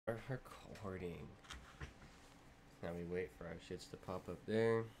Recording. Now we wait for our shits to pop up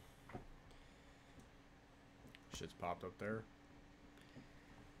there. Shit's popped up there.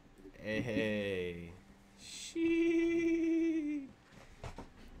 Hey. She.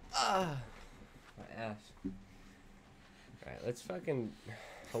 My ass. Alright, let's fucking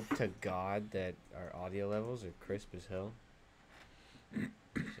hope to God that our audio levels are crisp as hell.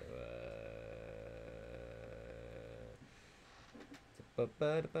 So,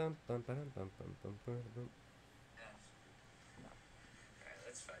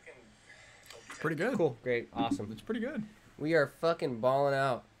 Pretty good. Cool, great, awesome. It's pretty good. We are fucking balling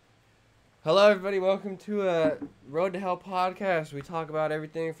out. Hello, everybody. Welcome to Road to Hell podcast. We talk about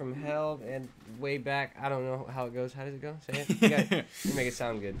everything from hell and way back. I don't know how it goes. How does it go? Say it. You make it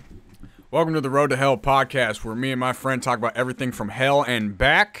sound good. Welcome to the Road to Hell podcast, where me and my friend talk about everything from hell and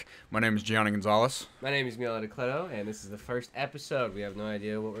back. My name is Gianni Gonzalez. My name is Milo DeCleto, and this is the first episode. We have no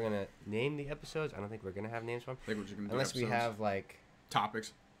idea what we're going to name the episodes. I don't think we're going to have names for them. I think we're just gonna do Unless we have, like...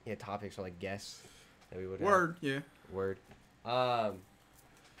 topics. Yeah, topics or, like, guests that we would have. Word, yeah. Word.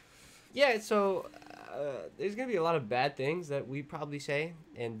 Yeah, so there's going to be a lot of bad things that we probably say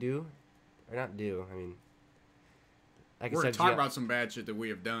and do. Or not do, I mean... Like We're going to talk about some bad shit that we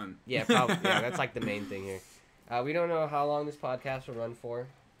have done. Yeah, probably. Yeah, that's like the main thing here. We don't know how long this podcast will run for.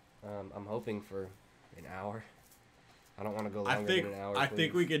 I'm hoping for an hour. I don't want to go longer than an hour. I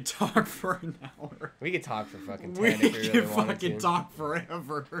think we could talk for an hour. We could talk for fucking 10 if we really wanted to. We could fucking talk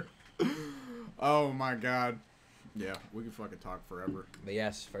forever. Oh my god. Yeah, we could fucking talk forever. But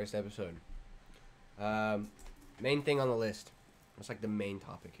yes, first episode. Main thing on the list. What's like the main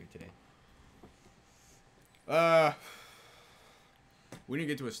topic here today? We need to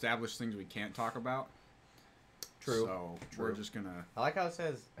get to establish things we can't talk about. True. So we're just gonna. I like how it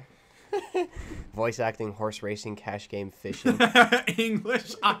says voice acting, horse racing, cash game, fishing.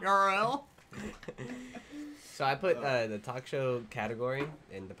 English IRL. So I put the talk show category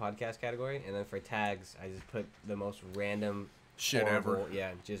in the podcast category, and then for tags, I just put the most random shit horrible, ever.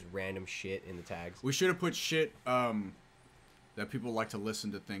 Yeah, just random shit in the tags. We should have put shit that people like to listen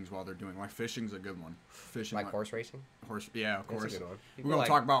to things while they're doing. Like fishing's a good one. Fishing, like horse racing. Yeah, of course. That's a good one. We're gonna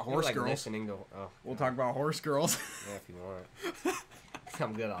talk about horse like girls. Listening to, We'll talk about horse girls. Yeah, if you want.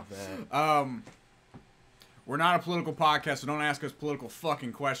 I'm good off that. We're not a political podcast, so don't ask us political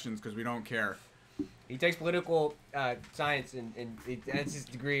fucking questions because we don't care. He takes political science and that's his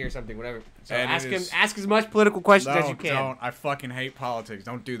degree or something, whatever. So And ask as much political questions as you can. Don't. I fucking hate politics.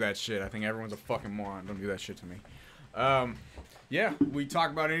 Don't do that shit. I think everyone's a fucking moron. Don't do that shit to me. Yeah, we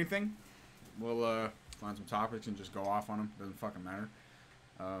talk about anything. We'll find some topics and just go off on them. Doesn't fucking matter.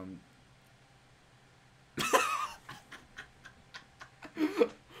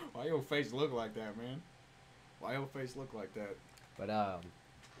 Why your face look like that, man? Why your face look like that? But I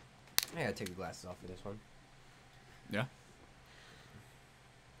gotta take the glasses off for this one. Yeah.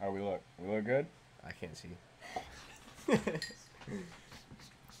 How we look? We look good? I can't see.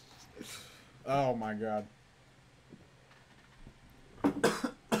 Oh my god. I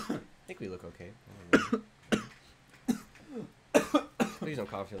think we look okay. Please don't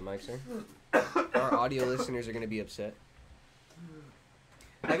cough to the mic, sir. Our audio listeners are gonna be upset.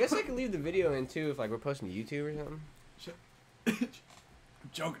 I guess I could leave the video in too if like we're posting to YouTube or something. I'm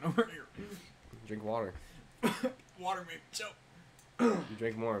joking over here. Drink water. Water made me choke. You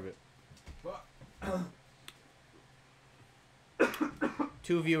drink more of it.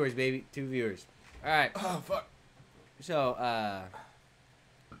 Two viewers, baby. 2 viewers. Alright. Oh, fuck. So,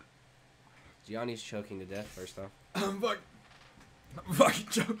 Gianni's choking to death, first off. I'm fucking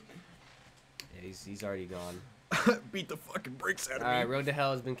joking. Yeah, he's already gone. Beat the fucking bricks out of me. Alright, Road to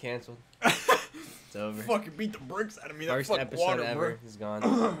Hell has been canceled. It's over. Fucking beat the bricks out of me. First that episode water, ever is gone. Do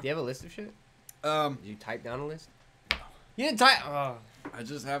you have a list of shit? Did you type down a list? You didn't type. Oh. I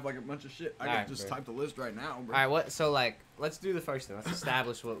just have like a bunch of shit. I could just type the list right now, bro. Alright, what? So like, let's do the first thing. Let's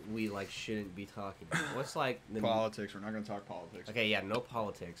establish what we like shouldn't be talking about. What's like the politics? We're not gonna talk politics. Okay, yeah, no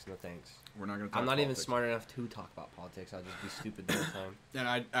politics, no thanks. We're not gonna. Talk I'm not politics. even smart enough to talk about politics. I'll just be stupid the whole time.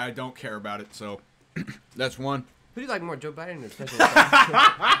 And I don't care about it. So that's one. Who do you like more, Joe Biden or President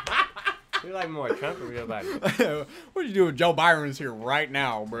Trump? Who do you like more, Trump or Joe Biden? What you doing? Joe Byron is here right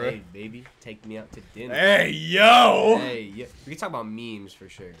now, bro. Hey, baby, take me out to dinner. Hey, yo. Hey, yeah. We can talk about memes for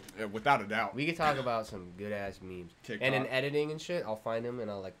sure. Yeah, without a doubt. We can talk about some good ass memes. TikTok. And in editing and shit, I'll find them and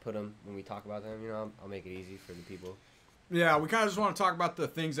I'll like put them when we talk about them. You know, I'll make it easy for the people. Yeah, we kind of just want to talk about the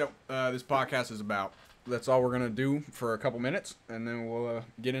things that this podcast is about. That's all we're gonna do for a couple minutes, and then we'll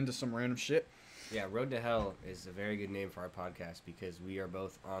get into some random shit. Yeah, Road to Hell is a very good name for our podcast because we are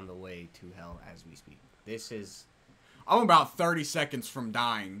both on the way to hell as we speak. This is I'm about 30 seconds from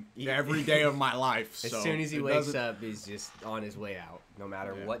dying every day of my life. As So soon as he wakes up, he's just on his way out, no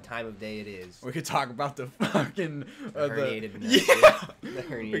matter what time of day it is. We could talk about the fucking herniated nuts. The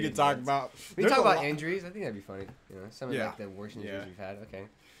herniated we could talk nuts. about. We talk about injuries. I think that'd be funny. You know, some of Yeah. like the worst injuries we've had. Okay.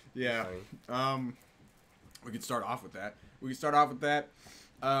 Yeah. We could start off with that.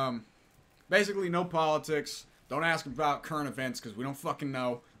 Basically, no politics. Don't ask about current events because we don't fucking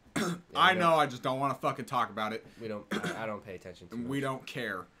know. I know. I just don't want to fucking talk about it. We don't. I don't pay attention to. We don't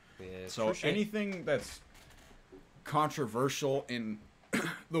care. Yeah, so anything that's controversial in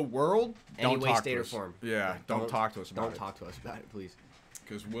the world, don't talk to us. Form. Yeah, don't talk to us about it. Don't talk to us about it, please.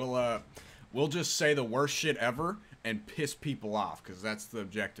 Because we'll just say the worst shit ever and piss people off because that's the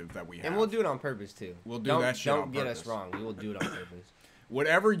objective that we have. And we'll do it on purpose too. We'll do that shit on purpose. Don't get us wrong. We will do it on purpose.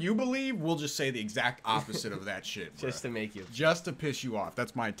 Whatever you believe, we'll just say the exact opposite of that shit. Just to make you. Just to piss you off.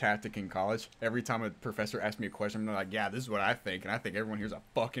 That's my tactic in college. Every time a professor asks me a question, I'm like, yeah, this is what I think. And I think everyone here's a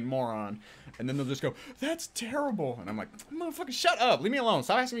fucking moron. And then they'll just go, that's terrible. And I'm like, motherfucker, shut up. Leave me alone.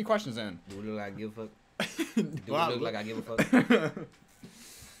 Stop asking me questions then. Do we look like I give a fuck? Do we look like I give a fuck?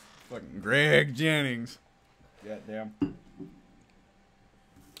 Fucking Greg Jennings. Goddamn.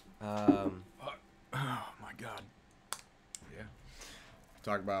 Oh my god. Yeah.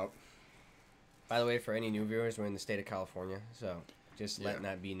 Talk about. By the way, for any new viewers, we're in the state of California, so just letting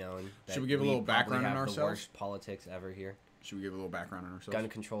that be known. That should we give a little background on ourselves? The worst politics ever here. Should we give a little background on ourselves? Gun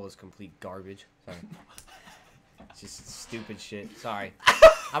control is complete garbage. Sorry. It's just stupid shit. Sorry.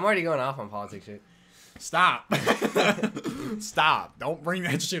 I'm already going off on politics shit. Stop. Stop. Don't bring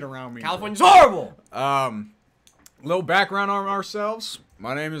that shit around me. California's horrible. Little background on ourselves.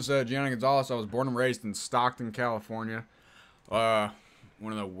 My name is Gianni Gonzalez. I was born and raised in Stockton, California. One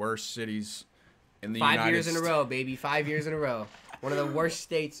of the worst cities in the United States. 5 years in a row, baby. 5 years in a row. One of the worst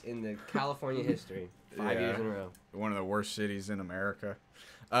states in the California history. 5 years in a row. One of the worst cities in America.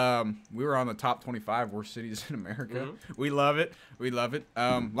 We were on the top 25 worst cities in America. Mm-hmm. We love it. We love it.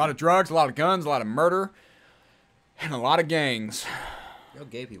 A lot of drugs, a lot of guns, a lot of murder, and a lot of gangs. No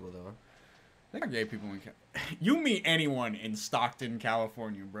gay people, though. They got gay people in You meet anyone in Stockton,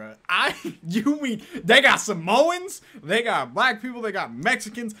 California, bro. They got Samoans, they got black people, they got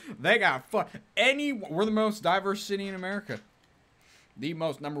Mexicans, they got we're the most diverse city in America. The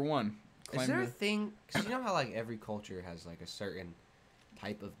most, number one. Is there a thing, because you know how like every culture has like a certain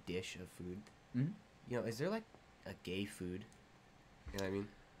type of dish of food? Mm-hmm. You know, is there like a gay food? You know what I mean?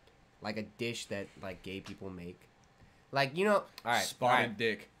 Like a dish that like gay people make? Like, you know, alright. Spotted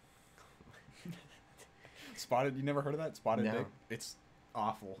dick. Spotted, you never heard of that? Spotted dick? It's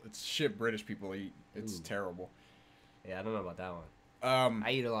awful. It's shit British people eat. It's terrible. Yeah, I don't know about that one.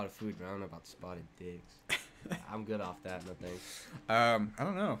 I eat a lot of food, but I don't know about spotted dicks. I'm good off that, no thanks. I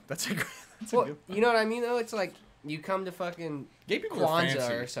don't know. That's a good you know what I mean, though? It's like, you come to fucking gay people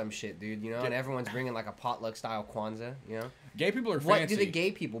Kwanzaa or some shit, dude, you know? And everyone's bringing like a potluck-style Kwanzaa, you know? Gay people are fancy. What do the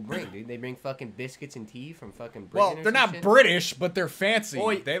gay people bring, dude? They bring fucking biscuits and tea from fucking Britain. Well, they're not British, but they're fancy.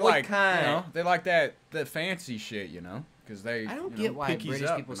 They like, you know, they like that fancy shit, you know? Because they, I don't get why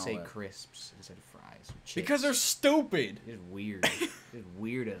British people say crisps instead of fries. Because they're stupid. It's weird. They're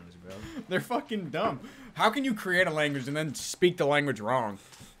weirdos, bro. They're fucking dumb. How can you create a language and then speak the language wrong?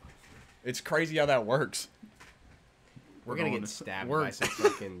 It's crazy how that works. We're gonna get stabbed by some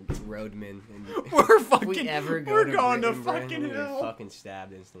fucking roadmen. We're fucking. If we ever go we're to going Britain, to fucking we're hell. fucking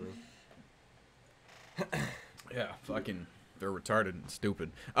stabbed instantly. Yeah, fucking. They're retarded and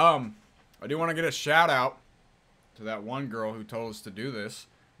stupid. I do want to get a shout out to that one girl who told us to do this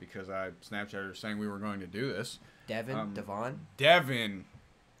because I Snapchatted her saying we were going to do this. Devon. Devin.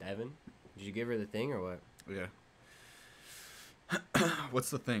 Did you give her the thing or what? Yeah. What's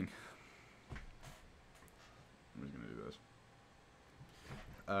the thing? I'm just gonna do this.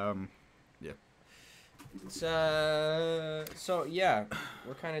 Yeah. So yeah,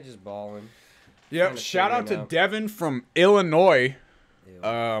 we're kind of just balling. Yep. Shout out to Devin from Illinois. Ew.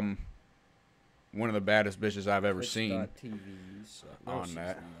 One of the baddest bitches I've ever seen. On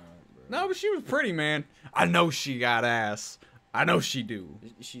that. No, but she was pretty, man. I know she got ass. I know she do.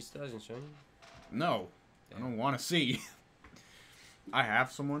 She still hasn't shown you? No, I don't want to see. I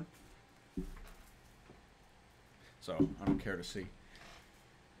have someone. So, I don't care to see.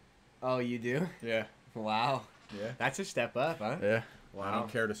 Oh, you do? Yeah. Wow. Yeah. That's a step up, huh? Yeah. Wow. I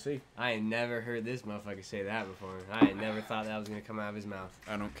don't care to see. I ain't never heard this motherfucker say that before. I ain't never thought that was going to come out of his mouth.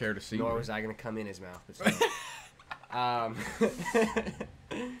 I don't care to see. Nor was I going to come in his mouth. But still.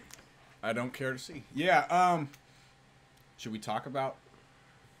 I don't care to see. Yeah, should we talk about...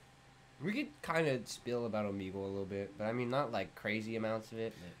 We could kind of spill about Omegle a little bit, but I mean, not like crazy amounts of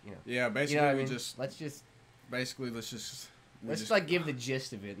it. But, you know. Yeah, basically you know we I mean? just... Let's just basically, let's just like give the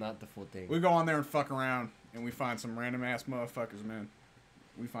gist of it, not the full thing. We go on there and fuck around, and we find some random ass motherfuckers, man.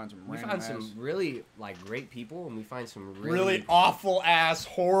 We find some really like great people, and we find some really awful ass,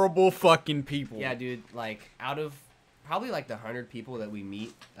 horrible fucking people. Yeah, dude. Like out of probably like the 100 people that we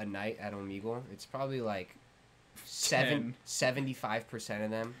meet a night at Omegle, it's probably like 75% of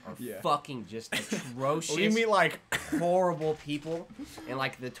them are fucking just atrocious. We meet like horrible people, and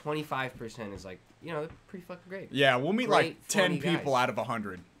like the 25% is like, you know, they're pretty fucking great. Yeah, we'll meet great, like 10 people out of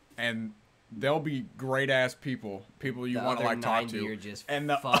 100, and they'll be great ass people you want to like talk to. Are just and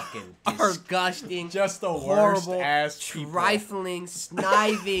the fucking disgusting, just the horrible, worst ass people. Trifling,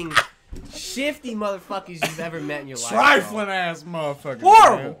 sniving, shifty motherfuckers you've ever met in your life. Trifling ass motherfuckers.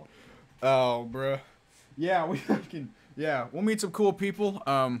 Horrible. Man. Oh, bruh. Yeah, we'll meet some cool people.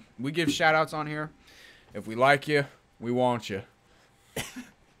 We give shout outs on here. If we like you, we want you.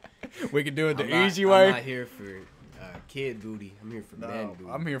 We can do it the easy way. I'm not here for kid booty. I'm here for man booty.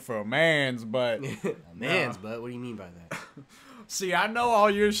 I'm here for a man's butt. A man's butt? What do you mean by that? See, I know all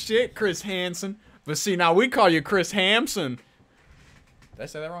your shit, Chris Hansen. But see, now we call you Chris Hampson. Did I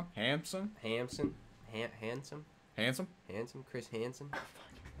say that wrong? Handsome? Handsome? Chris Hansen?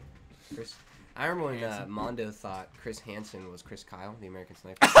 Chris. I remember when Mondo thought Chris Hansen was Chris Kyle, the American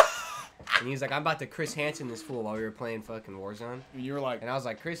Sniper. And he was like, I'm about to Chris Hansen this fool while we were playing fucking Warzone. And you were like... And I was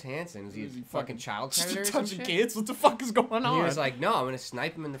like, Chris Hansen? Is he a fucking child predator or some touching shit? kids? What the fuck is going on? And he was like, no, I'm going to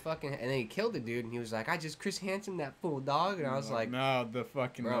snipe him in the fucking... And then he killed the dude, and he was like, I just Chris Hansen that fool, dog. And I was like... No, the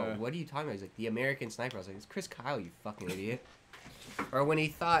fucking... Bro, what are you talking about? He's like, the American Sniper. I was like, it's Chris Kyle, you fucking idiot. Or when he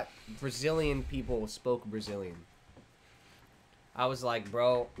thought Brazilian people spoke Brazilian. I was like,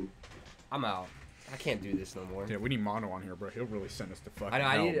 bro, I'm out. I can't do this no more. Yeah, we need Mono on here, bro. He'll really send us to fucking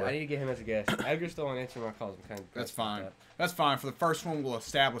I know. hell, I need to get him as a guest. Edgar still won't answer my calls. I'm kind of. That's fine. That's fine. For the first one, we'll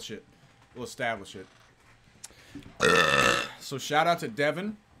establish it. So shout out to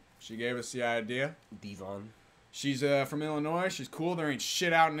Devin. She gave us the idea. Devon. She's from Illinois. She's cool. There ain't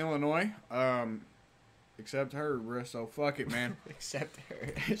shit out in Illinois. Except her, bro. So fuck it, man. Except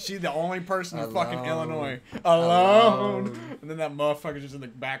her. She's the only person in fucking Illinois. Alone. And then that motherfucker's just in the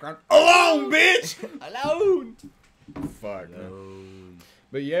background. Alone, bitch! Alone! Fuck, man.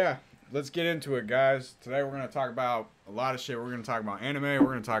 But yeah, let's get into it, guys. Today we're going to talk about a lot of shit. We're going to talk about anime. We're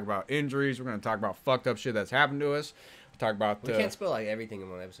going to talk about injuries. We're going to talk about fucked up shit that's happened to us. We'll talk about... We can't spill like everything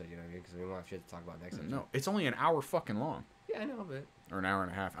in one episode, you know what I mean? Because we won't have shit to talk about next episode. No, it's only an hour fucking long. Yeah, I know, but... Or an hour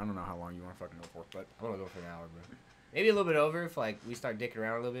and a half. I don't know how long you want to fucking go for, but... I want to go for an hour, bro. Maybe a little bit over if, like, we start dicking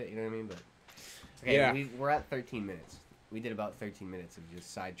around a little bit, you know what I mean? But... Okay, yeah. We're at 13 minutes. We did about 13 minutes of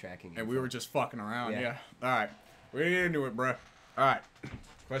just sidetracking. And we were just fucking around, yeah. All right. We're getting into it, bro. All right.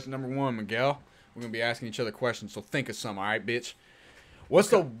 Question number 1, Miguel. We're going to be asking each other questions, so think of some, all right, bitch? What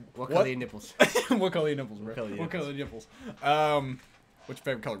color are your nipples? What color are your nipples, bro? What color are your nipples? What's your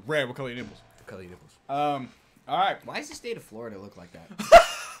favorite color? Red. What color are your nipples? What color are your nipples? All right. Why does the state of Florida look like that?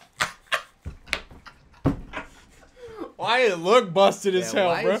 Why it look busted as hell,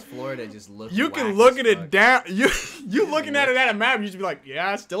 why bro? Why does Florida just look You can look at it down. You looking at it at a map, you just be like, yeah,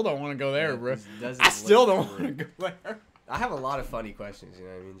 I still don't want to go there, bro. I still don't want to go there. I have a lot of funny questions, you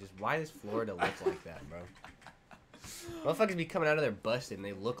know what I mean? Just why does Florida look like that, bro? Motherfuckers be coming out of there busted and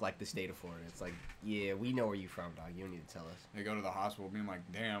they look like the state of Florida. It's like, yeah, we know where you from, dog. You don't need to tell us. They go to the hospital being like,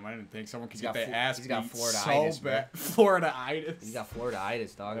 damn, I didn't think someone could get their ass beat. He's got Florida-itis, so bad. Florida-itis. He's got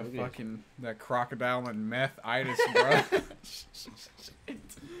Florida-itis, dog. That crocodile and meth-itis, bro.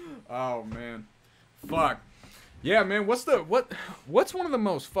 Oh, man. Fuck. Yeah, man, what's one of the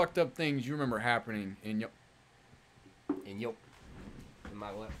most fucked up things you remember happening in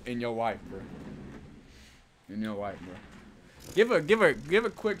my what? In your life, bro. In your life, bro. Give a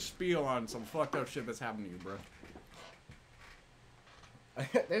quick spiel on some fucked up shit that's happened to you, bro.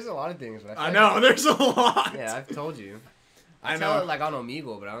 There's a lot of things. But I know, there's a lot. Yeah, I've told you. I tell know. it like on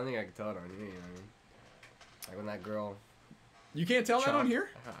Omegle, but I don't think I can tell it on you. You know what I mean? Like when that girl. You can't tell that on here?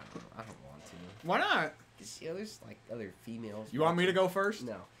 I don't want to. Why not? Cause there's like other females. You want me to go first?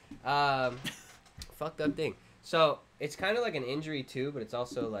 No. Fucked up thing. So it's kind of like an injury too, but it's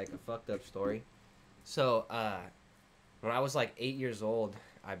also like a fucked up story. So when I was like 8 years old,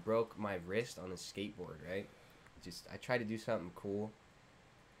 I broke my wrist on a skateboard. Right? I tried to do something cool.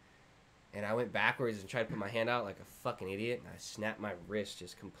 And I went backwards and tried to put my hand out like a fucking idiot, and I snapped my wrist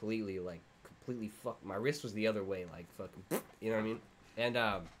just completely fucked. My wrist was the other way, like fucking, you know what I mean? And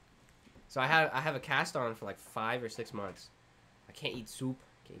so I have a cast on for like 5 or 6 months. I can't eat soup.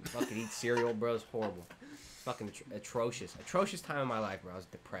 Can't fucking eat cereal, bro. It's horrible. Fucking atrocious time in my life, bro. I was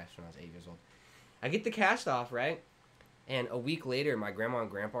depressed when I was 8 years old. I get the cast off, right? And a week later, my grandma and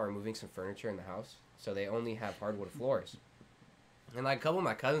grandpa are moving some furniture in the house. so they only have hardwood floors. And like a couple of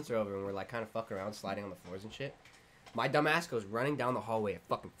my cousins are over and we're like kind of fucking around, sliding on the floors and shit. My dumb ass goes running down the hallway at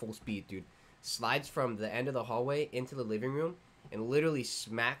fucking full speed, dude. Slides from the end of the hallway into the living room and literally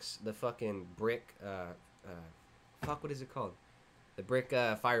smacks the fucking brick, fuck, what is it called? The brick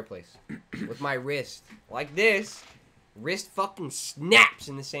fireplace with my wrist. Like this. Wrist fucking snaps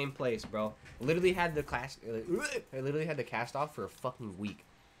in the same place, bro. Literally had the I literally had the cast off for a fucking week.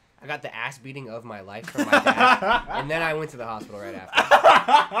 I got the ass beating of my life from my dad, and then I went to the hospital right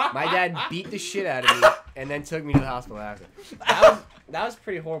after. My dad beat the shit out of me, and then took me to the hospital after. That was a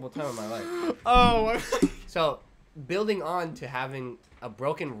pretty horrible time of my life. Oh. So, building on to having a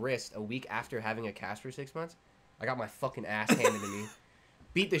broken wrist a week after having a cast for 6 months, I got my fucking ass handed to me,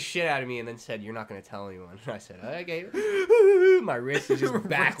 beat the shit out of me, and then said, "You're not gonna tell anyone." And I said, "Okay." My wrist is just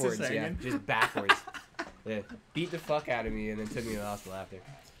backwards, just backwards. Yeah, beat the fuck out of me, and then took me to the hospital after.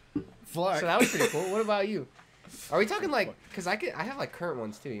 Fuck. So that was pretty cool. What about you? Are we talking like, cause I have like current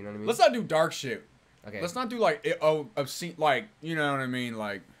ones too. You know what I mean? Let's not do dark shit. Okay. Let's not do like obscene, like, you know what I mean,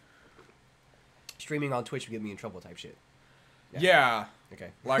 like streaming on Twitch would get me in trouble type shit. Yeah.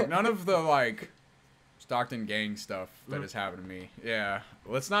 Okay. Like none of the like Stockton gang stuff that has happened to me. Yeah.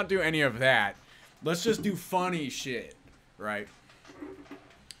 Let's not do any of that. Let's just do funny shit, right?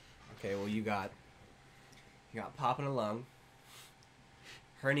 Okay. Well, you got popping a lung,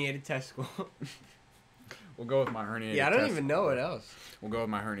 herniated testicle. We'll go with my herniated. Yeah, I don't even know what else. We'll go with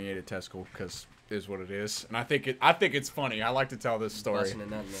my herniated testicle because it is what it is, and I think it's funny. I like to tell this story. Busting a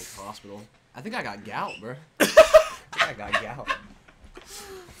nut in the hospital. I think I got gout, bro. I got gout.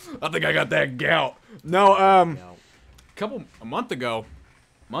 I think I got that gout. No, a month ago,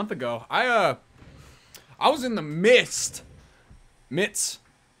 I was in the midst.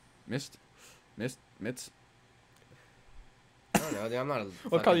 I don't know, dude. I'm not a.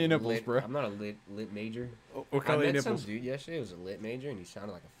 What color your nipples, bro? I'm not a lit major. What color your I met nipples? some dude yesterday who was a lit major, and he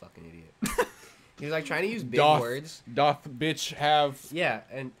sounded like a fucking idiot. He was like trying to use big words. Doth bitch have? Yeah,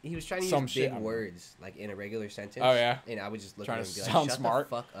 and he was trying to use big words like in a regular sentence. Oh yeah. And I would just look trying at him to and be sound like, "Shut smart.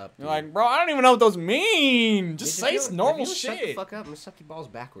 the fuck up, dude." You're like, bro, I don't even know what those mean. Just say normal shit. Shut the fuck up. I'm gonna suck your balls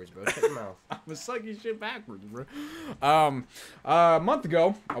backwards, bro. Shut your mouth. I'm gonna suck your shit backwards, bro. A month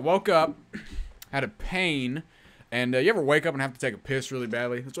ago, I woke up, had a pain, and you ever wake up and have to take a piss really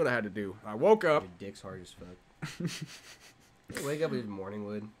badly? That's what I had to do. I woke up. Your dick's hard as fuck. You wake up with morning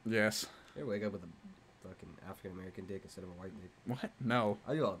wood. Yes. You wake up with a fucking African American dick instead of a white dick. What? No.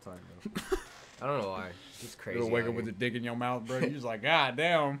 I do all the time, bro. I don't know why. It's crazy. You wake up with a dick in your mouth, bro. You're just like, God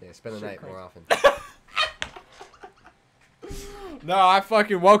damn. Yeah, spend the night more often. No, I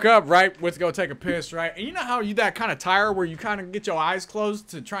fucking woke up, right? Went to go take a piss, right? And you know how you that kind of tired where you kind of get your eyes closed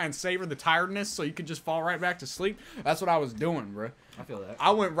to try and savor the tiredness so you could just fall right back to sleep? That's what I was doing, bro. I feel that.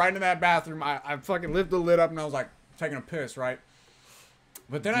 I went right into that bathroom. I fucking lifted the lid up and I was like taking a piss, right?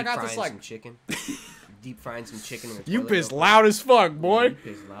 But then I got this like some chicken. Deep frying some chicken in the you toilet pissed loud as fuck, boy. You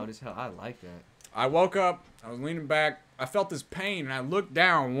pissed loud as hell. I like that. I woke up. I was leaning back. I felt this pain, and I looked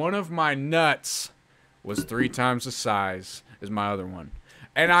down. One of my nuts was 3 times the size as my other one,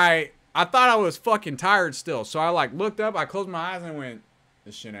 and I thought I was fucking tired still. So I like looked up. I closed my eyes and went,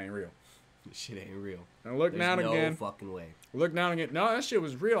 "This shit ain't real. This shit ain't real." And I looked down again. No fucking way. Looked down again. No, that shit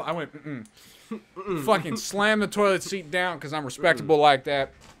was real. I went, fucking slammed the toilet seat down because I'm respectable like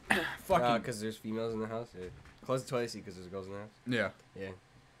that. Fucking. Because there's females in the house. Yeah. Close the toilet seat because there's girls in the house. Yeah. Yeah.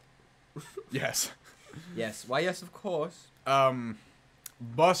 Yes. Yes. Why? Yes, of course.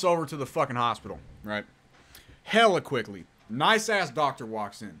 Bus over to the fucking hospital, right? Hella quickly. Nice ass doctor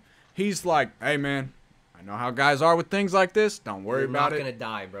walks in. He's like, "Hey man, I know how guys are with things like this. Don't worry about it. You're not gonna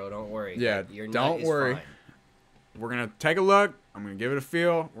die, bro. Don't worry. Yeah. Your Don't nut is worry. fine." We're gonna take a look. I'm gonna give it a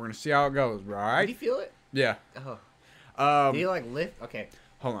feel. We're gonna see how it goes, bro. All right? Did he feel it? Yeah. Oh. Did he like lift? Okay.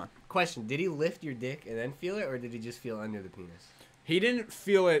 Hold on. Question: did he lift your dick and then feel it, or did he just feel under the penis? He didn't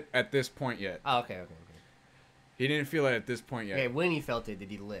feel it at this point yet. Oh, okay. He didn't feel it at this point yet. Okay, when he felt it, did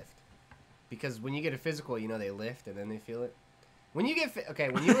he lift? Because when you get a physical, you know they lift and then they feel it. When you get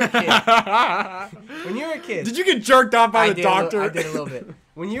when you were a kid, Did you get jerked off by the doctor? I did a little bit.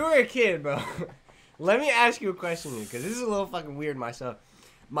 When you were a kid, bro. Let me ask you a question here, because this is a little fucking weird myself.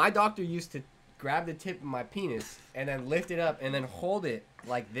 My doctor used to grab the tip of my penis and then lift it up and then hold it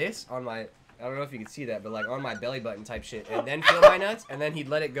like this on my, I don't know if you can see that, but like on my belly button type shit, and then feel my nuts, and then he'd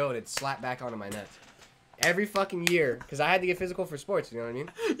let it go and it'd slap back onto my nuts. Every fucking year, because I had to get physical for sports, you know what I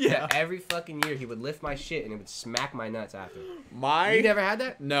mean? Yeah. Every fucking year, he would lift my shit and it would smack my nuts after. You never had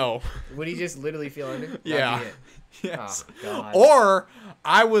that? No. Would he just literally feel under? Yeah. Yes. Oh, God. Or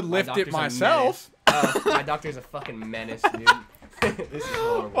I would lift it myself. My doctor's a fucking menace, dude. This is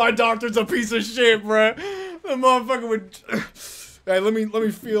horrible. My doctor's a piece of shit, bro. The motherfucker would. Hey, let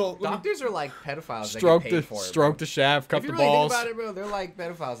me feel. Doctors are like pedophiles. Stroke that get paid the for it, stroke bro. the shaft, cup If you the really balls. think about it, bro, they're like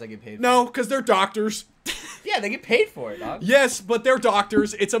pedophiles that get paid. No, because they're doctors. Yeah, they get paid for it, dog. Yes, but they're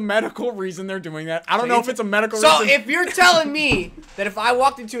doctors. It's a medical reason they're doing that. I don't know if it's a medical So reason. if you're telling me that if I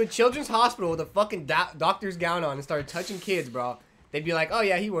walked into a children's hospital with a fucking doctor's gown on and started touching kids, bro, they'd be like, "Oh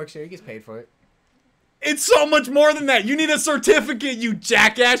yeah, he works here. He gets paid for it." It's so much more than that. You need a certificate, you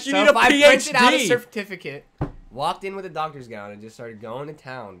jackass. You So need a if I PhD. printed out a certificate, walked in with a doctor's gown, and just started going to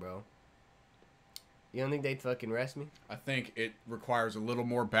town, bro, you don't think they'd fucking arrest me? I think it requires a little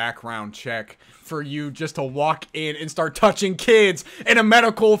more background check for you just to walk in and start touching kids in a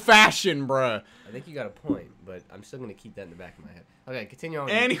medical fashion, bruh. I think you got a point, but I'm still gonna keep that in the back of my head. Okay, continue on.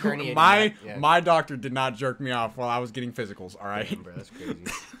 Anyway, my doctor did not jerk me off while I was getting physicals, all right? Damn, bro, that's crazy.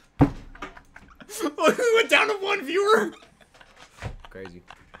 We went down to one viewer. Crazy.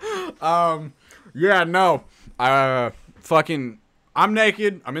 Yeah, no. Fucking, I'm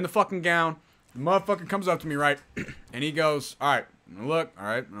naked. I'm in the fucking gown. The motherfucker comes up to me, right? And he goes, all right, look, all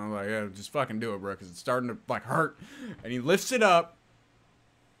right. And I'm like, yeah, just fucking do it, bro, because it's starting to, like, hurt. And he lifts it up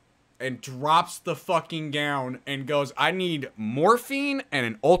and drops the fucking gown and goes, I need morphine and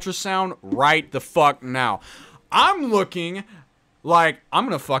an ultrasound right the fuck now. I'm looking like I'm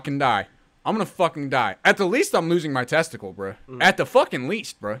going to fucking die. I'm going to fucking die. At the least, I'm losing my testicle, bro. At the fucking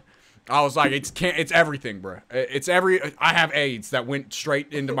least, bro. I was like, it's everything, bro. I have AIDS that went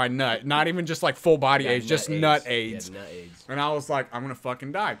straight into my nut. Not even just like full body AIDS, just nut AIDS. Yeah, nut AIDS. And I was like, I'm gonna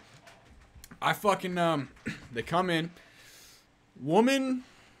fucking die. I fucking, they come in. Woman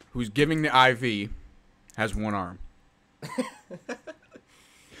who's giving the IV has one arm.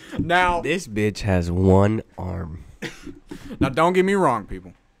 Now, This bitch has one arm. now don't get me wrong,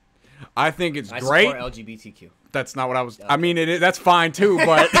 people. I think it's I great. support LGBTQ. That's not what I was. I mean, that's fine too,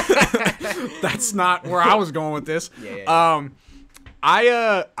 but that's not where I was going with this. Yeah.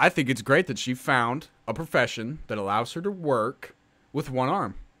 I think it's great that she found a profession that allows her to work with one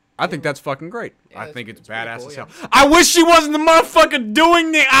arm. I think that's fucking great. Yeah, I think it's pretty badass cool, as yeah. hell. I wish she wasn't the motherfucker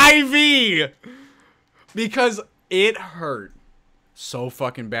doing the IV because it hurt so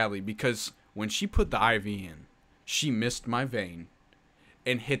fucking badly. Because when she put the IV in, she missed my vein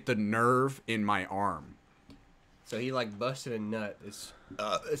and hit the nerve in my arm. So he like busted a nut as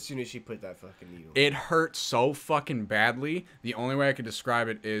soon as she put that fucking needle. It hurt so fucking badly. The only way I could describe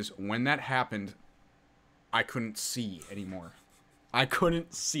it is when that happened, I couldn't see anymore. I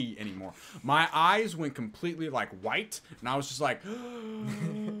couldn't see anymore. My eyes went completely like white, and I was just like,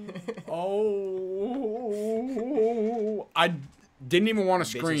 oh. I didn't even want to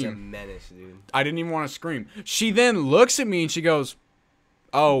Bitch is a scream. menace, dude. I didn't even want to scream. She then looks at me and she goes,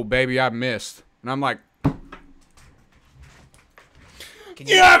 oh, baby, I missed. And I'm like,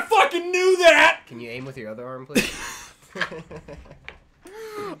 yeah, I fucking knew that. Can you aim with your other arm, please? I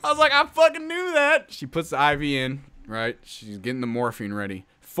was like, I fucking knew that. She puts the IV in, right? She's getting the morphine ready.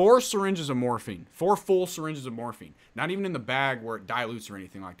 4 syringes of morphine. 4 full syringes of morphine. Not even in the bag where it dilutes or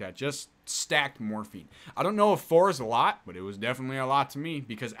anything like that. Just stacked morphine. I don't know if 4 is a lot, but it was definitely a lot to me.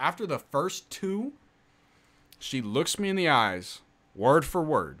 Because after the first 2, she looks me in the eyes, word for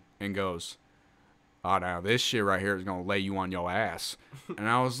word, and goes, oh, now this shit right here is going to lay you on your ass. And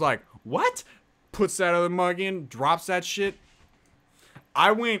I was like, what? Puts that other mug in, drops that shit.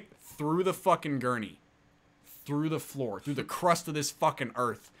 I went through the fucking gurney, through the floor, through the crust of this fucking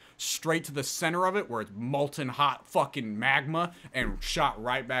earth, straight to the center of it where it's molten hot fucking magma and shot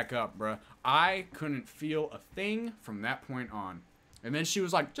right back up, bruh. I couldn't feel a thing from that point on. And then she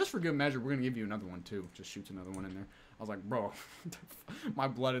was like, just for good measure, we're going to give you another one too. Just shoots another one in there. I was like, bro, my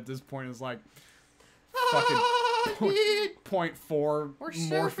blood at this point is like fucking .4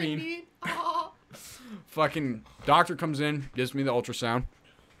 morphine. Fucking doctor comes in, gives me the ultrasound.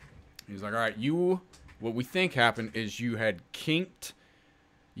 He's like, all right, what we think happened is you had kinked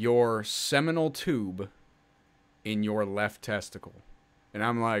your seminal tube in your left testicle. And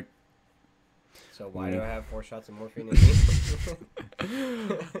I'm like, So why do I have 4 shots of morphine in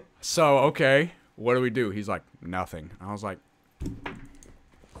me? so, okay, what do we do? He's like, nothing. I was like,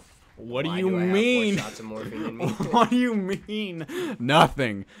 what do you mean? 4 shots of morphine in me? What do you mean?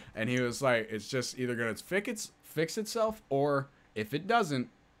 Nothing. And he was like, it's just either going to fix itself, or if it doesn't,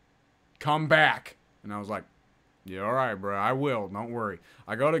 come back. And I was like, yeah, all right, bro, I will. Don't worry.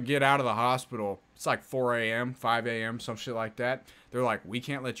 I go to get out of the hospital. It's like 4 a.m., 5 a.m., some shit like that. They're like, we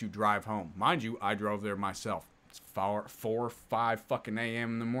can't let you drive home. Mind you, I drove there myself. It's 4, 5 fucking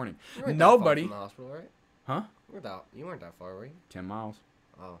a.m. in the morning. You weren't Nobody. that far from the hospital, right? Huh? You weren't that far, were you? 10 miles.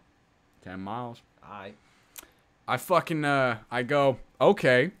 Oh. 10 miles. Alright. I fucking, I go,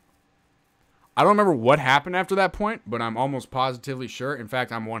 okay. I don't remember what happened after that point, but I'm almost positively sure. In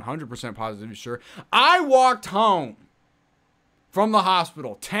fact, I'm 100% positively sure. I walked home from the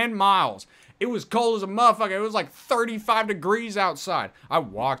hospital 10 miles. It was cold as a motherfucker. It was like 35 degrees outside. I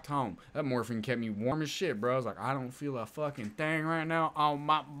walked home. That morphine kept me warm as shit, bro. I was like, I don't feel a fucking thing right now. Oh,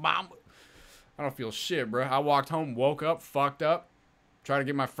 my mama. I don't feel shit, bro. I walked home, woke up, fucked up. Tried to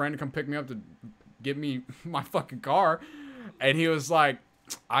get my friend to come pick me up to give me my fucking car. And he was like,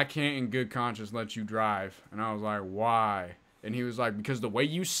 I can't in good conscience let you drive. And I was like, why? And he was like, because the way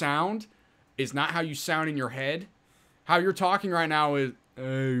you sound is not how you sound in your head. How you're talking right now is,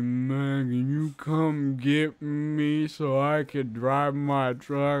 hey, man, can you come get me so I could drive my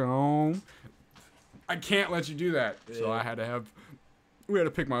truck home? I can't let you do that. Yeah. So we had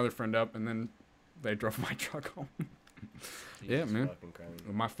to pick my other friend up, and then they drove my truck home. Yeah, man.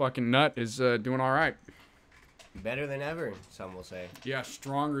 My fucking nut is doing all right. Better than ever, some will say. Yeah,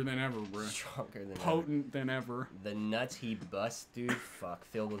 stronger than ever, bro. Stronger than Potent ever. Than ever. The nuts he busts, dude, fuck,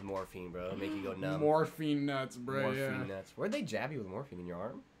 filled with morphine, bro. It'll make you go numb. Morphine nuts, bro, morphine nuts. Where'd they jab you with morphine? In your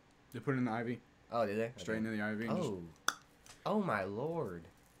arm? They put it in the IV. Oh, did they? Straight into the IV. Oh. Oh, my lord.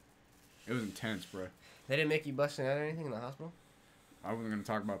 It was intense, bro. They didn't make you bust a nut or anything in the hospital? I wasn't going to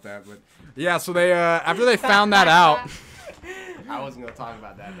talk about that, but... Yeah, so they, after they found that out... I wasn't gonna talk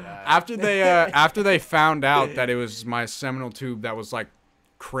about that, but after they found out that it was my seminal tube that was like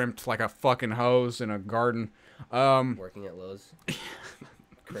crimped like a fucking hose in a garden. Working at Lowe's.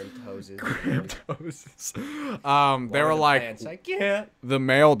 Crimped hoses. Crimped hoses. They were like, yeah. The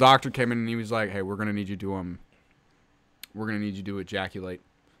male doctor came in and he was like, "Hey, we're gonna need you to ejaculate."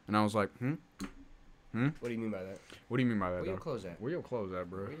 And I was like, What do you mean by that? What do you mean by that? Where your clothes at? Where your clothes at,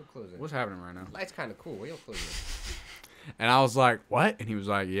 bro? Where your clothes at? What's happening right now? Light's kind of cool. Where your clothes at? And I was like, what? And he was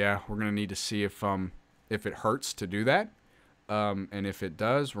like, yeah, we're going to need to see if it hurts to do that. And if it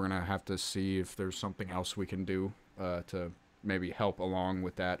does, we're going to have to see if there's something else we can do to maybe help along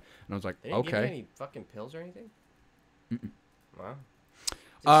with that. And I was like, they didn't okay. Give you any fucking pills or anything? Mm-mm. Wow.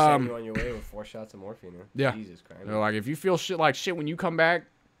 Just send you on your way with 4 shots of morphine. Huh? Yeah. Jesus Christ. They're like, if you feel like shit when you come back,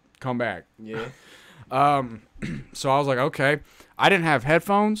 come back. Yeah. So I was like, okay. I didn't have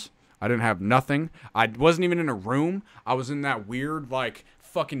headphones. I didn't have nothing. I wasn't even in a room. I was in that weird, like,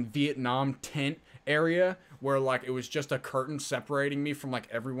 fucking Vietnam tent area where, like, it was just a curtain separating me from, like,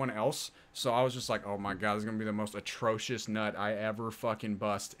 everyone else. So I was just like, oh, my God, this is going to be the most atrocious nut I ever fucking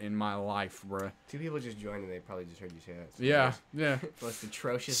bust in my life, bruh. 2 people just joined and they probably just heard you say that. So yeah. Most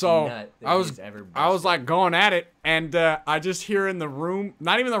atrocious So nut that I was, like, going at it, and I just hear in the room,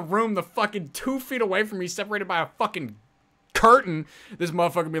 not even the room, the fucking 2 feet away from me, separated by a fucking curtain, this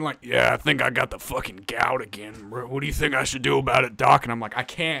motherfucker being like, yeah, I think I got the fucking gout again, bro. What do you think I should do about it, doc? And I'm like, I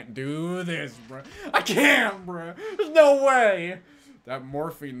can't do this, bro. I can't, bro. There's no way. That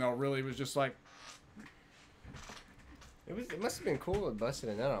morphine, though, really was just like... It must have been cool with busting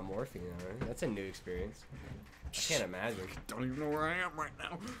a nut on morphine, right? That's a new experience. I can't imagine. Don't even know where I am right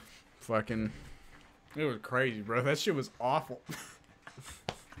now. Fucking... It was crazy, bro. That shit was awful.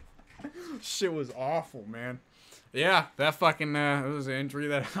 Shit was awful, man. Yeah, that fucking, it was an injury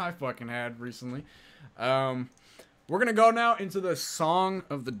that I fucking had recently. We're gonna go now into the song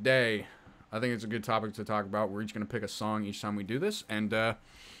of the day. I think it's a good topic to talk about. We're each gonna pick a song each time we do this, and,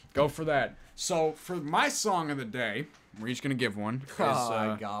 go for that. So, for my song of the day, we're each gonna give one.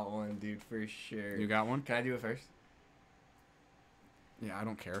 I got one, dude, for sure. You got one? Can I do it first? Yeah, I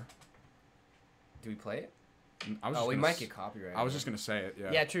don't care. Do we play it? We might get copyrighted. I was just going to say it,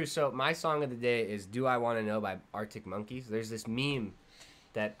 yeah. Yeah, true. So my song of the day is Do I Want to Know by Arctic Monkeys. There's this meme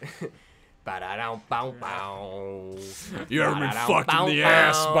that... You ever been fucked in the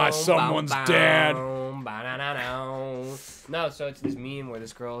ass by someone's dad? No, so it's this meme where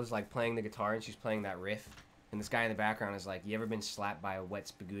this girl is like playing the guitar and she's playing that riff. And this guy in the background is like, you ever been slapped by a wet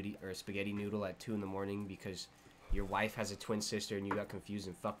spaghetti noodle at 2 in the morning because your wife has a twin sister and you got confused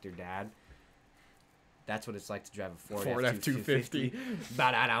and fucked her dad? That's what it's like to drive a Ford F-250.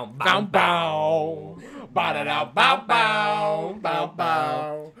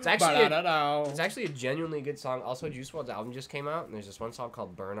 It's actually a genuinely good song. Also, Juice WRLD's album just came out, and there's this one song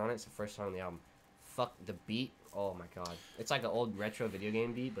called Burn on it. It's the first song on the album. Fuck, the beat. Oh, my God. It's like an old retro video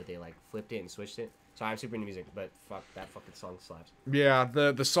game beat, but they, like, flipped it and switched it. So I'm super into music, but fuck, that fucking song slaps. Yeah,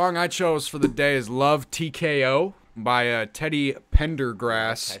 the song I chose for the day is Love TKO by Teddy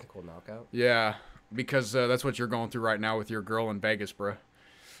Pendergrass. Technical knockout? Yeah. Because that's what you're going through right now with your girl in Vegas, bro.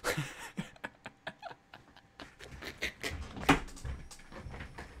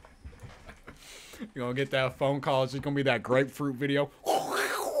 You're going to get that phone call. It's just going to be that grapefruit video.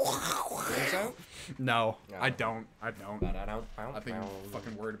 No, No. I don't. I think I'm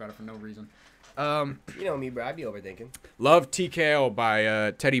fucking worried about it for no reason. You know me, bro. I'd be overthinking. Love TKO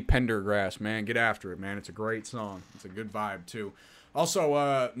by Teddy Pendergrass, man. Get after it, man. It's a great song. It's a good vibe, too. Also,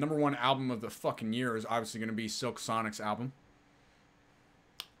 #1 album of the fucking year is obviously going to be Silk Sonic's album.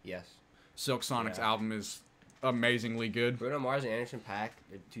 Yes. Silk Sonic's album is amazingly good. Bruno Mars and Anderson .Paak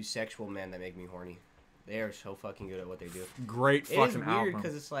are two sexual men that make me horny. They are so fucking good at what they do. Great fucking album. It is weird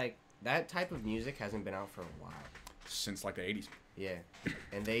because it's like that type of music hasn't been out for a while. Since like the 80s. Yeah.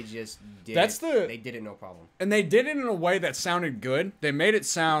 And they just did they did it no problem. And they did it in a way that sounded good. They made it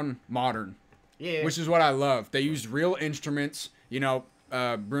sound modern. Yeah. Which is what I love. They used real instruments. You know,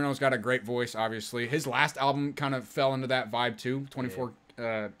 Bruno's got a great voice, obviously. His last album kind of fell into that vibe too,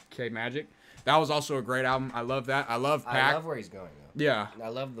 24K Magic. That was also a great album. I love that. I love Paak. I love where he's going, though. Yeah. I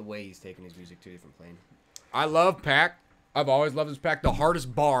love the way he's taking his music to a different plane. I love Paak. I've always loved his Paak. The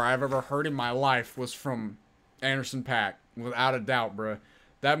hardest bar I've ever heard in my life was from Anderson .Paak, without a doubt, bro.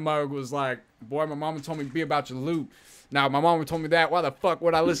 That mug was like, boy, my mama told me to be about your loot. Now, my mama told me that. Why the fuck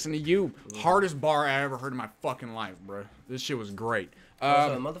would I listen to you? Hardest bar I ever heard in my fucking life, bro. This shit was great.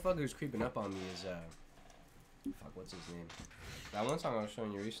 Also, the motherfucker who's creeping up on me is, fuck, what's his name? That one song I was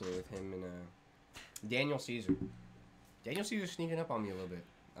showing you recently with him and, Daniel Caesar. Daniel Caesar's sneaking up on me a little bit.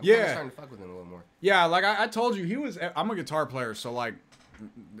 I'm kinda starting to fuck with him a little more. Yeah, like I told you, I'm a guitar player, so like,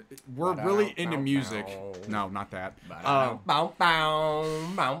 we're really into music. No, not that.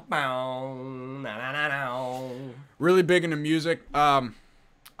 Really big into music.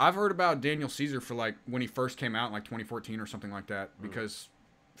 I've heard about Daniel Caesar for like when he first came out in like 2014 or something like that, because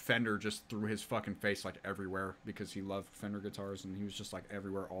Fender just threw his fucking face like everywhere because he loved Fender guitars and he was just like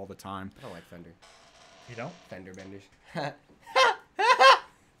everywhere all the time. I don't like Fender. You don't? Fender benders.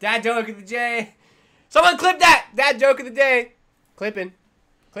 Dad joke of the day. Someone clip that. Dad joke of the day. Clipping.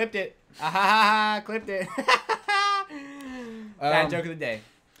 Clipped it. Clipped it. Dad joke of the day.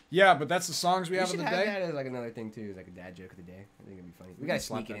 Yeah, but that's the songs we have of the day. We should have that as like another thing too, is like a dad joke of the day. I think it'd be funny. We gotta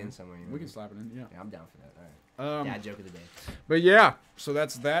sneak it in somewhere. You know? We can slap it in, yeah. Yeah, I'm down for that. All right. Dad joke of the day. But yeah, so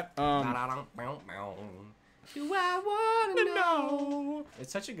that's that. Do I wanna know?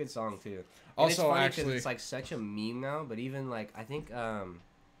 It's such a good song too. And Also, it's funny actually, it's like such a meme now. But even like I think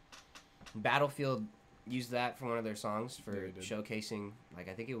Battlefield used that for one of their songs for showcasing. Like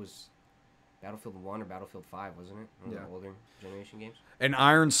I think it was Battlefield 1 or Battlefield 5, wasn't it? One of the older generation games. An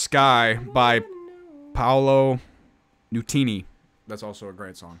Iron Sky by Paolo Nutini. That's also a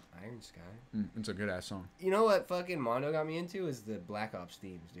great song. Iron Sky. It's a good ass song. You know what fucking Mondo got me into is the Black Ops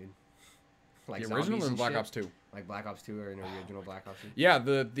themes, dude. Like the original and Black Ops 2. Like Black Ops 2 or an original Black Ops 2. Yeah,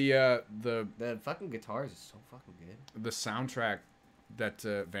 the fucking guitars is so fucking good. The soundtrack that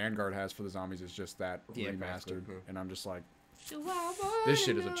Vanguard has for the zombies is just that remastered, and I'm just like, this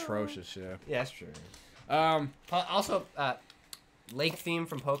shit is atrocious. Yeah, that's true. Also, Lake theme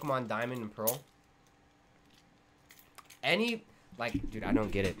from Pokemon Diamond and Pearl. Dude, I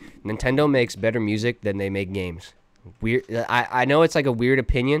don't get it. Nintendo makes better music than they make games. Weird. I know it's like a weird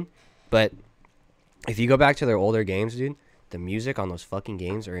opinion, but if you go back to their older games, dude, the music on those fucking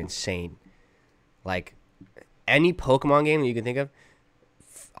games are insane. Like, any Pokemon game that you can think of,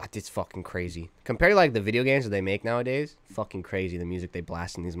 it's fucking crazy. Compared to, like, the video games that they make nowadays, fucking crazy, the music they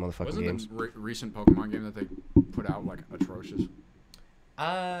blast in these motherfucking games. Wasn't the recent Pokemon game that they put out, like, atrocious?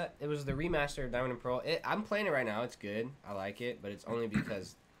 It was the remaster of Diamond and Pearl. I'm playing it right now. It's good. I like it, but it's only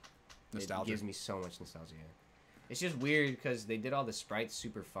because it gives me so much nostalgia. It's just weird because they did all the sprites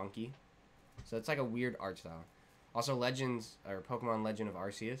super funky. So it's like a weird art style. Also, Pokemon Legend of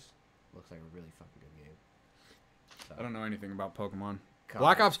Arceus looks like a really fucking good game. So, I don't know anything about Pokemon. God,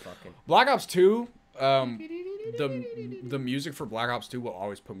 Black Ops 2, the music for Black Ops 2 will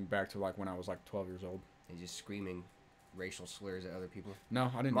always put me back to like when I was like 12 years old. And just screaming racial slurs at other people.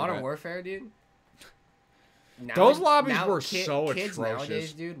 No, I didn't. Modern Warfare, dude. Those lobbies were so kids atrocious.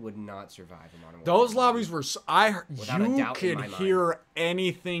 Nowadays, dude, would not survive in Modern Warfare. Those lobbies were. You could in my hear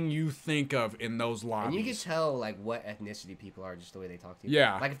anything you think of in those lobbies. And you could tell like what ethnicity people are just the way they talk to you.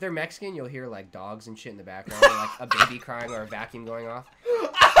 Yeah. Like if they're Mexican, you'll hear like dogs and shit in the background, or like a baby crying or a vacuum going off.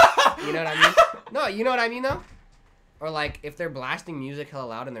 You know what I mean? No, you know what I mean though. Or like if they're blasting music hella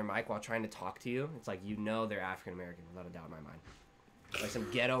loud in their mic while trying to talk to you, it's like you know they're African American without a doubt in my mind. Like some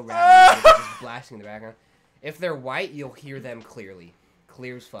ghetto rap music just blasting in the background. If they're white, you'll hear them clearly.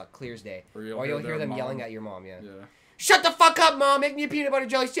 Clear as fuck. Clear as day. Or you'll hear them yelling at your mom, yeah. Shut the fuck up, Mom! Make me a peanut butter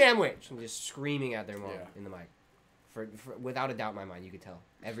jelly sandwich! And just screaming at their mom in the mic. For without a doubt in my mind, you could tell.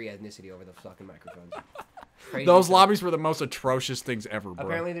 Every ethnicity over the fucking microphones. Crazy Those stuff. lobbies were the most atrocious things ever, bro.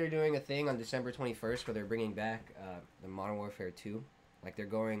 Apparently they're doing a thing on December 21st where they're bringing back the Modern Warfare 2. Like they're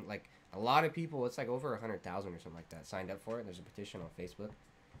going, like, A lot of people, it's like over 100,000 or something like that, signed up for it. There's a petition on Facebook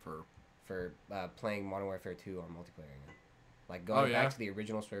for playing Modern Warfare 2 on multiplayer again. Like going back to the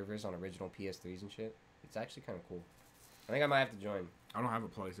original servers on original PS3s and shit. It's actually kind of cool. I think I might have to join. I don't have a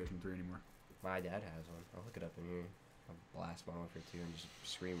PlayStation 3 anymore. My dad has one. I'll look it up in here. I'll blast Modern Warfare 2 and just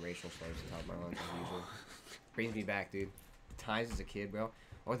scream racial slurs at the top of my lungs as usual. Brings me back, dude. Times as a kid, bro.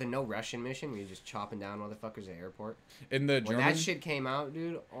 Or the No Russian mission where you're just chopping down motherfuckers at the airport. In the German, when that shit came out,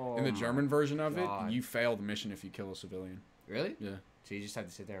 dude. Oh, in the German version of it, you fail the mission if you kill a civilian. Really? Yeah. So you just have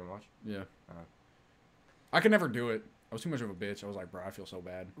to sit there and watch? Yeah. I could never do it. I was too much of a bitch. I was like, bro, I feel so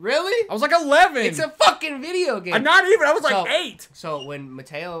bad. Really? I was like 11. It's a fucking video game. I'm not even. I was like 8. So when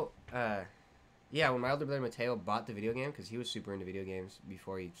Mateo, when my older brother Mateo bought the video game, because he was super into video games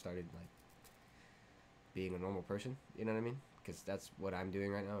before he started like being a normal person. You know what I mean? Because that's what I'm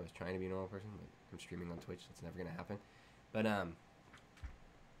doing right now, is trying to be a normal person. Like, I'm streaming on Twitch. That's never gonna happen. But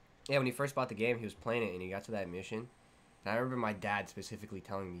yeah, when he first bought the game, he was playing it, and he got to that mission. And I remember my dad specifically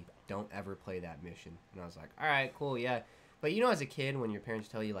telling me, "Don't ever play that mission." And I was like, "All right, cool, yeah." But you know, as a kid, when your parents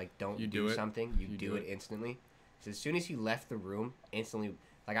tell you like, "Don't do something," you do it instantly. So as soon as he left the room, instantly,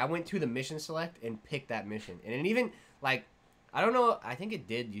 like I went to the mission select and picked that mission, and it even like, I don't know, I think it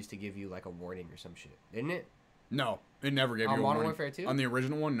did used to give you like a warning or some shit, didn't it? No, it never gave you a Modern warning. Warfare 2? On the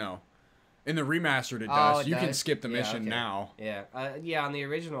original one, no. In the remastered, it does. You does? can skip the mission now. Yeah, yeah. On the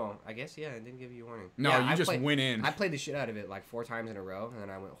original, I guess, yeah, it didn't give you a warning. No, yeah, you just went in. I played the shit out of it like 4 times in a row, and then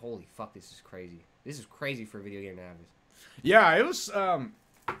I went, "Holy fuck, this is crazy! This is crazy for a video game to have this." Yeah, it was.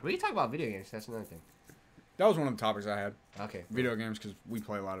 We can talk about video games. That's another thing. That was one of the topics I had. Okay. Video games, because we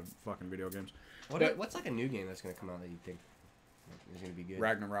play a lot of fucking video games. What's like a new game that's gonna come out that you think is gonna be good?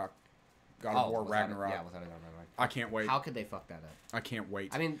 Ragnarok. God of War Ragnarok. Yeah, without a doubt, Ragnarok. I can't wait. How could they fuck that up? I can't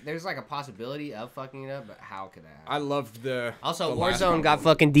wait. I mean, there's like a possibility of fucking it up, but how could that happen? I loved the. Also, the Warzone got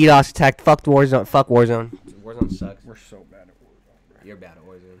fucking DDoS attacked. Fuck Warzone. Fuck Warzone. Warzone sucks. We're so bad at Warzone, bro. You're bad at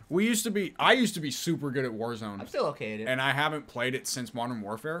Warzone. I used to be super good at Warzone. I'm still okay at it. And I haven't played it since Modern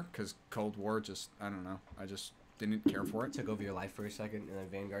Warfare, because Cold War just, I don't know. I just didn't care for it. Took over your life for a second, and then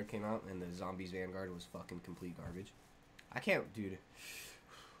Vanguard came out, and the Zombies Vanguard was fucking complete garbage. I can't, dude.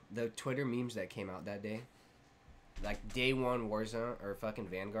 The Twitter memes that came out that day, like day one Warzone or fucking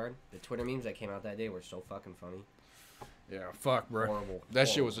Vanguard, the Twitter memes that came out that day were so fucking funny. Yeah, fuck, bro. Horrible. That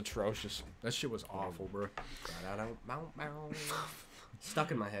shit was atrocious. That shit was awful, bro.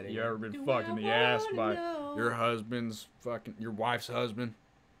 Stuck in my head. You ever been fucked in the ass by your husband's fucking, your wife's husband?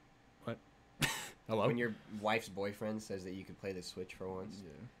 What? Hello? When your wife's boyfriend says that you could play the Switch for once.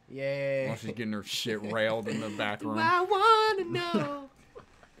 Yeah. Yay. While she's getting her shit railed in the bathroom. I wanna know.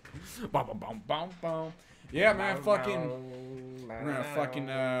 Bum, bum, bum, bum, bum. Yeah, man, fucking. We're gonna fucking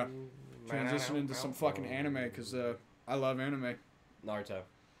transition into some fucking anime, because I love anime. Naruto.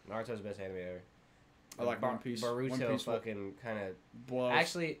 Naruto's the best anime ever. I like One Piece. Boruto One Piece fucking kind of blows.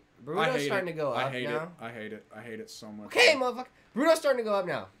 Actually, Boruto's starting to go up now. I hate it. I hate it so much. Okay, motherfucker. Boruto's starting to go up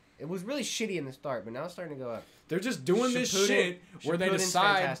now. It was really shitty in the start, but now it's starting to go up. They're just doing this shit where they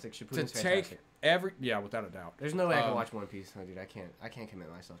decide to take every... Yeah, without a doubt. There's no way I can watch One Piece. Oh, dude, I can't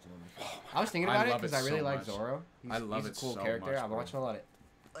commit myself to One Piece. I was thinking about it because I really like Zoro. He's a cool character. I'm watching a lot of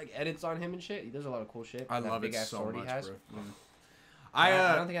like edits on him and shit. He does a lot of cool shit. I love it so much, bro.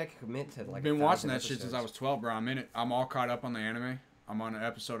 I don't think I can commit to like. Been watching that shit since I was 12, bro. I'm in it. I'm all caught up on the anime. I'm on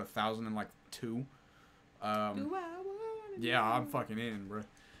episode 1002. Yeah, I'm fucking in, bro.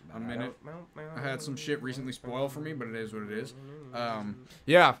 I'm in it. I had some shit recently spoiled for me, but it is what it is.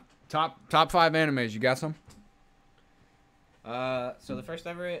 Yeah, top 5 animes. You got some? So the first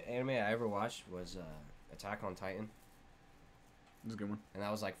ever anime I ever watched was Attack on Titan. That's a good one. And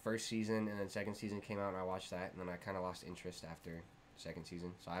that was like first season, and then second season came out, and I watched that, and then I kind of lost interest after second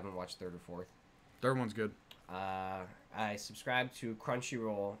season, so I haven't watched third or fourth. Third one's good. I subscribed to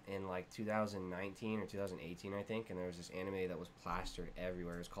Crunchyroll in like 2019 or 2018, I think, and there was this anime that was plastered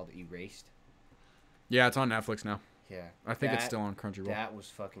everywhere. It was called Erased. Yeah, it's on Netflix now. Yeah. I think it's still on Crunchyroll. That was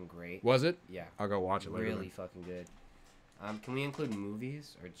fucking great. Was it? Yeah. I'll go watch it later. Really fucking good. Can we include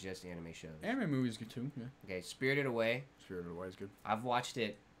movies or just anime shows? Anime movies good too, yeah. Okay, Spirited Away. Spirited Away is good. I've watched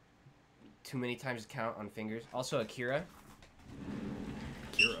it too many times to count on fingers. Also, Akira.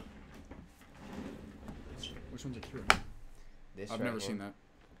 Akira. Which one's Akira? I've never seen that.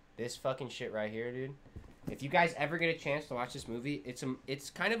 This fucking shit right here, dude. If you guys ever get a chance to watch this movie, it's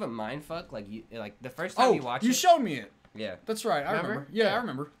kind of a mind fuck. Like the first time you watch it. You showed me it. Yeah. That's right. I remember. Yeah, I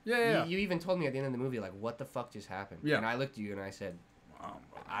remember. Yeah. You even told me at the end of the movie, like, what the fuck just happened? Yeah. And I looked at you and I said,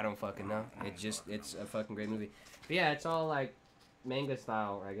 I don't fucking know. It's a fucking great movie. But yeah, it's all like manga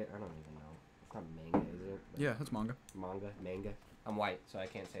style. I don't even know. It's not manga, is it? Yeah, it's manga. Manga. I'm white, so I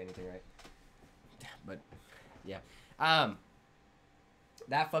can't say anything right. But, yeah.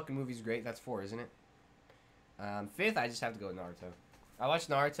 That fucking movie's great. That's 4, isn't it? 5th, I just have to go with Naruto. I watched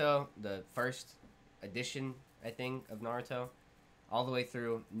Naruto, the first edition, I think, of Naruto, all the way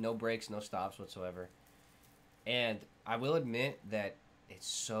through. No breaks, no stops whatsoever. And I will admit that it's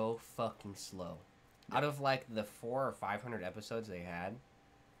so fucking slow. Out of, like, the 400 or 500 episodes they had,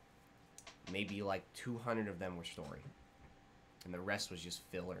 maybe, like, 200 of them were story. And the rest was just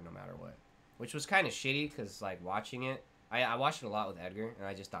filler no matter what. Which was kind of shitty, because, like, watching it, I watched it a lot with Edgar, and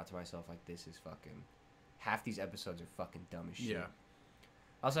I just thought to myself, like, this is fucking... Half these episodes are fucking dumb as shit. Yeah.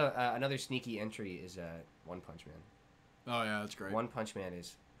 Also, another sneaky entry is One Punch Man. Oh, yeah, that's great. One Punch Man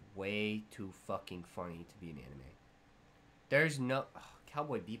is way too fucking funny to be an anime. There's no...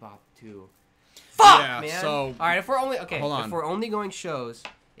 Cowboy Bebop, too. Fuck, yeah, man! So, all right, if we're only... Okay, if we're only going shows,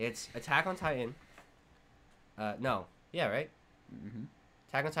 it's Attack on Titan. No. Yeah, right? Mm-hmm.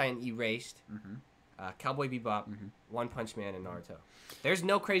 Attack on Titan, Erased. Mm-hmm. Cowboy Bebop, One Punch Man, and Naruto. There's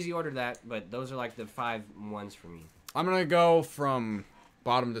no crazy order to that, but those are like the 5 ones for me. I'm going to go from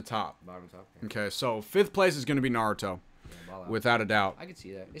bottom to top. Bottom to top. Okay, so 5th place is going to be Naruto. Yeah, without a doubt. I could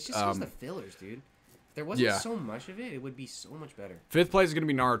see that. It's just the fillers, dude. If there wasn't so much of it, it would be so much better. 5th place is going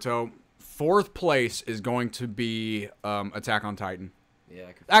to be Naruto. 4th place is going to be Attack on Titan. Yeah,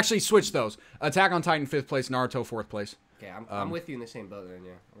 I could actually switch those. Attack on Titan 5th place, Naruto 4th place. Okay, I'm with you in the same boat then,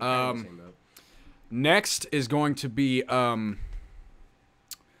 yeah. I'm in the same boat. Next is going to be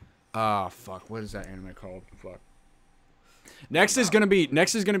fuck, what is that anime called? Fuck. Next is gonna be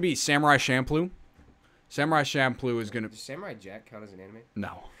Samurai Champloo. Samurai Champloo is gonna. Does Samurai Jack count as an anime?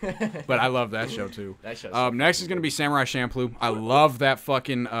 No, but I love that show too. That show. Next is gonna be Samurai Champloo. I love that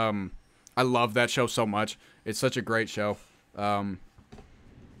fucking. I love that show so much. It's such a great show.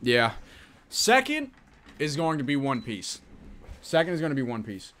 Yeah. Second is going to be One Piece. Second is going to be One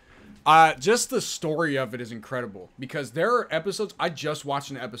Piece. Just the story of it is incredible because there are episodes. I just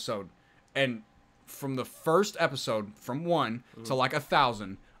watched an episode, and from the first episode, from 1 to like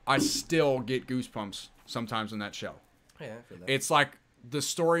 1,000, I still get goosebumps sometimes in that show. Yeah, I feel that. It's like the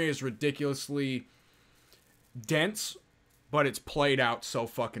story is ridiculously dense, but it's played out so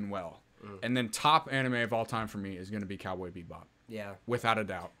fucking well. And then top anime of all time for me is going to be Cowboy Bebop. Yeah, without a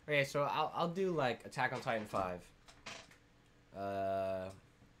doubt. Okay, so I'll do like Attack on Titan 5. I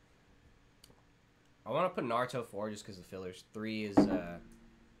want to put Naruto 4 just because of fillers. 3 is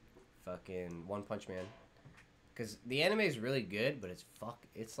fucking One Punch Man. Because the anime is really good, but it's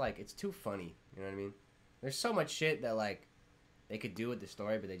too funny. You know what I mean? There's so much shit that like they could do with the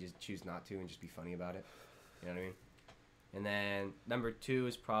story, but they just choose not to and just be funny about it. You know what I mean? And then number 2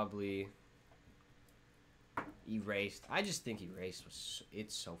 is probably Erased. I just think Erased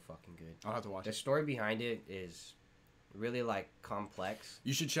it's so fucking good. I'll have to watch it. The story behind it is really like complex.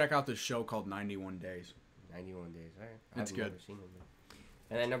 You should check out this show called 91 Days. 91 Days. All right. It's good. Never seen it,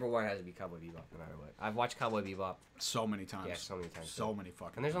 and then number 1 has to be Cowboy Bebop, no matter what. I've watched Cowboy Bebop so many times. Yeah, so many times. So many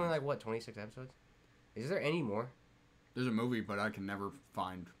fucking. And there's only like what 26 episodes. Is there any more? There's a movie, but I can never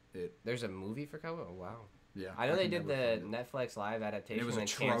find it. There's a movie for Cowboy? Oh wow. Yeah, I know they did the Netflix live adaptation. It was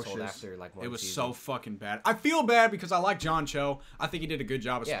canceled after like 1 It was season. so fucking bad. I feel bad because I like John Cho. I think he did a good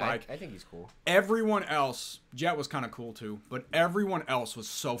job as Spike. I think he's cool. Everyone else, Jet was kind of cool too, but everyone else was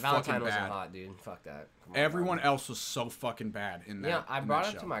so Valentine fucking bad. wasn't hot, dude. Fuck that. Everyone else was so fucking bad in that. Yeah, I brought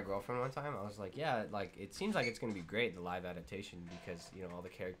it up to my girlfriend one time. I was like, yeah, like it seems like it's gonna be great, the live adaptation, because you know all the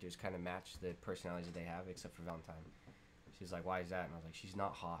characters kind of match the personalities that they have, except for Valentine. She's like, why is that? And I was like, she's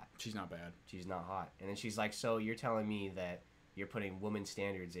not hot. She's not bad. She's not hot. And then she's like, so you're telling me that you're putting woman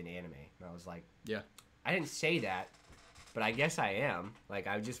standards in anime? And I was like, yeah. I didn't say that, but I guess I am. Like,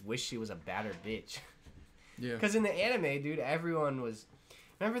 I just wish she was a badder bitch. Yeah. Because in the anime, dude, everyone was...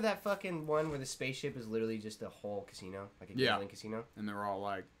 Remember that fucking one where the spaceship is literally just a whole casino? Like a gambling casino? And they were all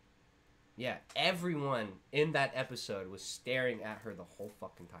like... Yeah, everyone in that episode was staring at her the whole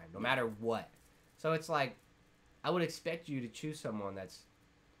fucking time, no matter what. So it's like... I would expect you to choose someone that's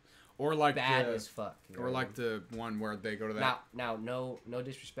bad as fuck. You know or like the one where they go to that. Now, no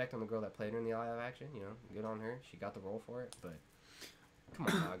disrespect on the girl that played her in the live action. You know, good on her. She got the role for it. But come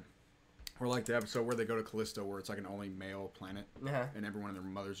on, dog. Or like the episode where they go to Callisto, where it's like an only male planet, and everyone and their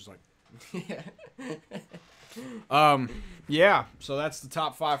mother's just like. Yeah. So that's the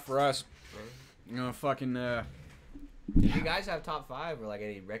top 5 for us. You know, fucking. If you guys have top 5 or like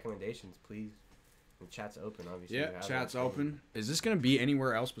any recommendations, please. The chat's open, obviously. Yeah, chat's open. Is this going to be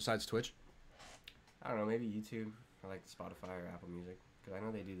anywhere else besides Twitch? I don't know, maybe YouTube or like Spotify or Apple Music. Because I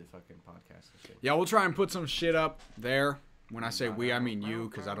know they do the fucking podcast and shit. Yeah, we'll try and put some shit up there. When I say we, I mean you,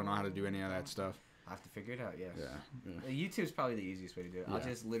 because I don't know how to do any of that stuff. have to figure it out. Yes. Yeah. YouTube's probably the easiest way to do it. Yeah. I'll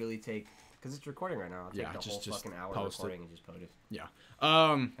just literally take because it's recording right now. I'll take the whole fucking hour recording and just post it. Yeah.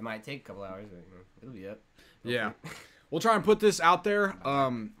 It might take a couple hours, but it'll be up. Yeah. We'll try and put this out there.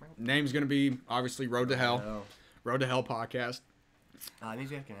 Name's gonna be obviously Road to Hell. Road to Hell podcast.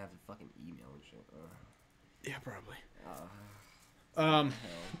 Maybe I can have the fucking email and shit. Yeah, probably.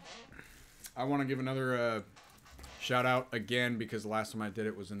 I want to give another shout out again because the last time I did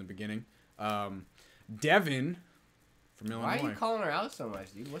it was in the beginning. Devin from Illinois. Why are you calling her out so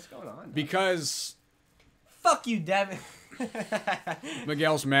much, dude? What's going on? Dog? Because fuck you, Devin.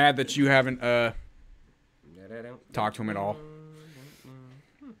 Miguel's mad that you haven't talked to him at all.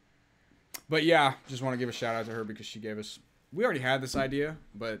 But yeah, just want to give a shout out to her because she gave us. We already had this idea,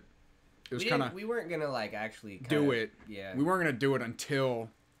 but it was kind of. We weren't gonna like actually do it. Yeah. We weren't gonna do it until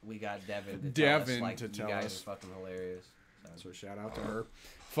we got Devin. To tell you guys us. are fucking hilarious. So shout out to her.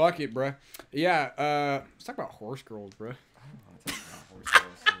 Fuck it, bruh. Yeah. Let's talk about horse girls, bruh. I don't want to talk about horse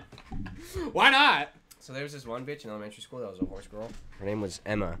girls. Why not? So there was this one bitch in elementary school that was a horse girl. Her name was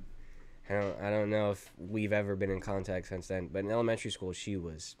Emma. I don't know if we've ever been in contact since then, but in elementary school she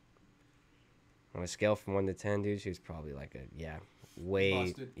was. On a scale from 1 to 10, dude, she was probably like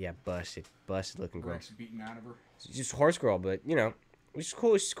busted looking girl. Beaten out of her. She's just a horse girl, but she's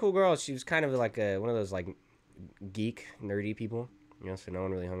cool. She's a cool girl. She was kind of like one of those like geek, nerdy people, so no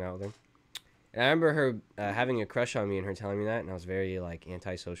one really hung out with her. And I remember her having a crush on me and her telling me that, and I was very like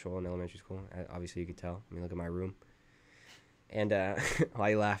antisocial in elementary school. Obviously, you could tell. I mean, look at my room. And why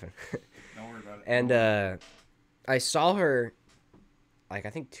are you laughing? Don't worry about it. And I saw her, like I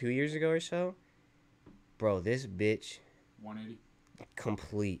think 2 years ago or so. Bro, this bitch. 180.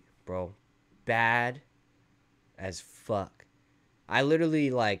 Complete, bro. Bad as fuck. I literally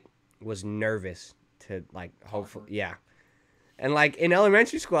like was nervous to like hopefully yeah. And like in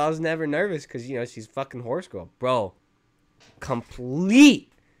elementary school I was never nervous because she's fucking horse girl. Bro.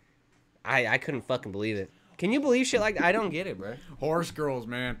 Complete. I couldn't fucking believe it. Can you believe shit like that? I don't get it, bro. Horse girls,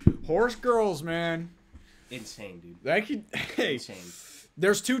 man. Horse girls, man. Insane, dude. Hey. Insane.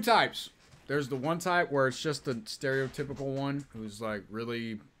 There's two types. There's the one type where it's just the stereotypical one who's like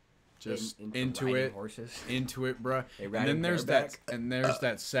really just into it, bruh. And then there's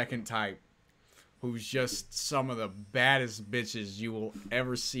that second type who's just some of the baddest bitches you will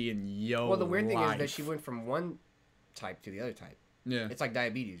ever see in your life. Well, the weird thing is that she went from one type to the other type. Yeah. It's like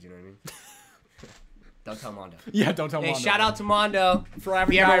diabetes, you know what I mean? Don't tell Mondo. Yeah, don't tell Mondo. Hey, shout out to Mondo. For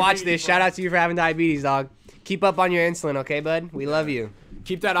having if you ever watch this, shout out to you for having diabetes, dog. Keep up on your insulin, okay, bud? We love you.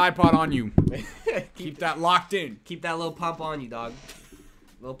 Keep that iPod on you. Keep that locked in. Keep that little pump on you, dog.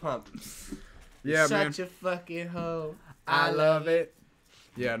 Little pump. Yeah, man. Such a fucking hoe. I love it.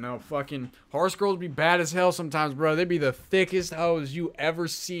 Yeah, no, fucking horse girls be bad as hell sometimes, bro. They be the thickest hoes you ever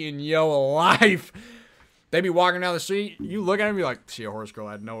see in your life. They be walking down the street. You look at them and be like, she a horse girl.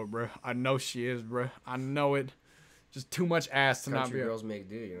 I know it, bro. I know she is, bro. I know it. Just too much ass to not be. Country girls make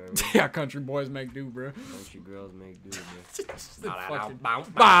do, you know what I mean? Yeah, country boys make do, bro. Country girls make do, bro.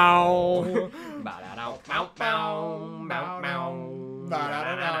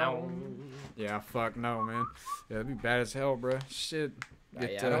 Yeah, fuck no, man. Yeah, that'd be bad as hell, bro. Shit. I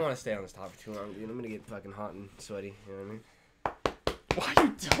don't want to stay on this topic too long, dude. I'm gonna get fucking hot and sweaty. You know what I mean? Why are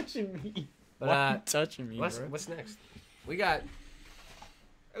you touching me? But, Why are you touching me, bro? What's next? We can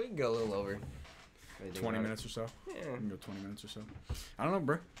go a little over. 20 minutes or so. Yeah. We can go 20 minutes or so. I don't know,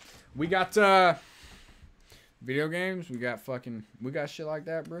 bro. We got video games. We got shit like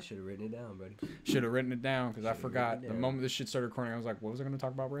that, bro. Should have written it down, buddy. Should have written it down because I forgot. The moment this shit started recording, I was like, what was I going to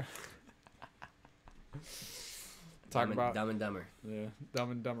talk about, bro? Dumb and Dumber. Yeah, Dumb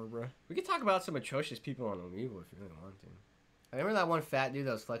and Dumber, bro. We could talk about some atrocious people on Omegle if you really want to. I remember that one fat dude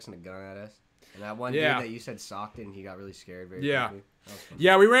that was flexing a gun at us? And that one dude that you said socked it and he got really scared very quickly.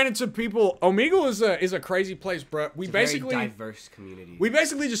 Yeah, we ran into people. Omegle is a crazy place, bro. It's a very diverse community. We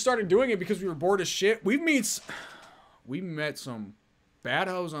basically just started doing it because we were bored as shit. We met some bad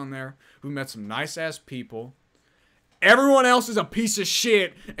hoes on there. We met some nice ass people. Everyone else is a piece of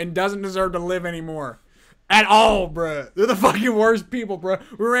shit and doesn't deserve to live anymore. At all, bruh. They're the fucking worst people, bruh.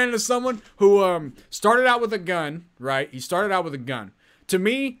 We ran into someone who started out with a gun, right? He started out with a gun. To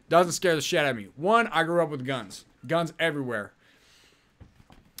me, doesn't scare the shit out of me. One, I grew up with guns. Guns everywhere.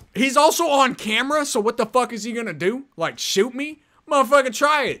 He's also on camera, so what the fuck is he gonna do? Like, shoot me? Motherfucker,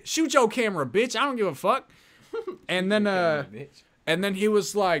 try it. Shoot your camera, bitch. I don't give a fuck. And then he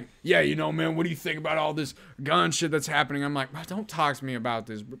was like, yeah, man, what do you think about all this gun shit that's happening? I'm like, bro, don't talk to me about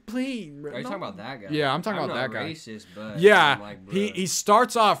this, bro. Please. Bro, are you talking about that guy? Yeah, I'm talking about that guy. Racist, but yeah, like, he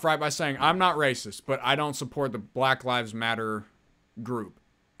starts off right by saying, I'm not racist, but I don't support the Black Lives Matter group.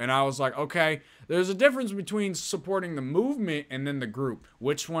 And I was like, okay, there's a difference between supporting the movement and then the group.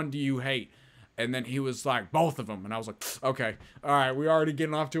 Which one do you hate? And then he was like, both of them. And I was like, okay, all right, we're already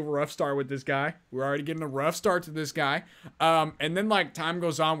getting off to a rough start with this guy. We're already getting a rough start to this guy. And then, like, time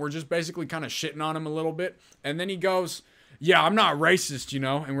goes on. We're just basically kind of shitting on him a little bit. And then he goes, yeah, I'm not racist, you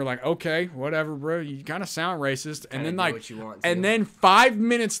know? And we're like, okay, whatever, bro. You kind of sound racist. And then, like, and then 5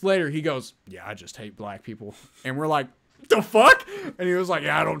 minutes later, he goes, yeah, I just hate black people. And we're like, the fuck? And he was like,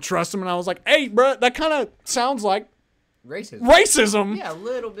 yeah, I don't trust him. And I was like, hey, bro, that kind of sounds like racism. Yeah, a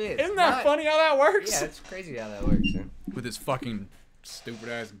little bit. Isn't that funny how that works? Yeah, it's crazy how that works. Yeah. With his fucking stupid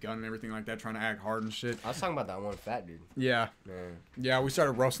ass gun and everything like that, trying to act hard and shit. I was talking about that one fat dude. Yeah. Man. Yeah, we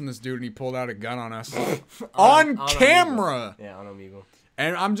started roasting this dude and he pulled out a gun on us. on camera. Yeah, on Omegle.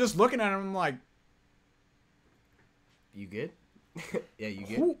 And I'm just looking at him, I'm like, you good? Yeah, you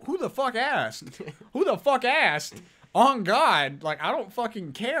good? Who the fuck asked? Who the fuck asked? On God, like, I don't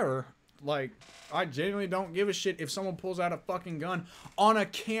fucking care. Like, I genuinely don't give a shit if someone pulls out a fucking gun on a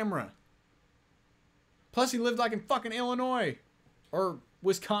camera. Plus, he lived, like, in fucking Illinois. Or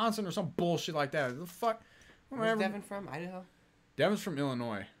Wisconsin or some bullshit like that. The fuck? Where's Devin from? Idaho? Devin's from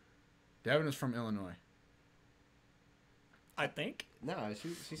Illinois. Devin is from Illinois. I think. No, she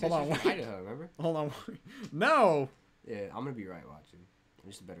said she's from Idaho, remember? Hold on. No. Yeah, I'm going to be right watching. I'm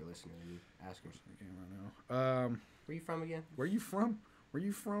just a better listener than you. Ask her. I don't know. Where you from again? Where you from? Where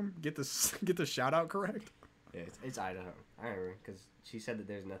you from? Get the shout out correct? Yeah, it's Idaho. I remember, because she said that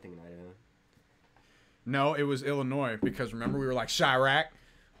there's nothing in Idaho. No, it was Illinois, because remember we were like, Chirac?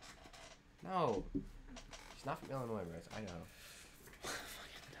 No. She's not from Illinois, bro. It's Idaho.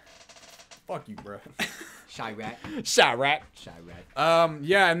 Fuck you, bro. Chirac. Chirac. Chirac.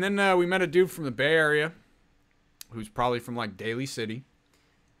 Yeah, and then we met a dude from the Bay Area, who's probably from, like, Daly City.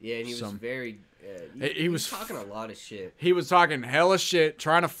 Yeah, and he was very... he was talking a lot of shit. He was talking hella shit,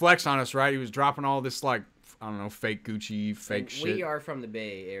 trying to flex on us, right? He was dropping all this, like, I don't know, fake Gucci, fake shit. We are from the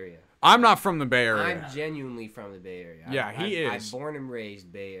Bay Area. I'm not from the Bay Area. I'm genuinely from the Bay Area. Yeah, he I'm is. born and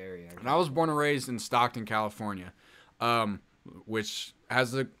raised Bay Area. And I was born and raised in Stockton, California, which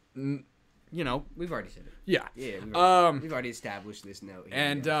has a, you know. We've already said it. Yeah. Yeah, we've already established this note here.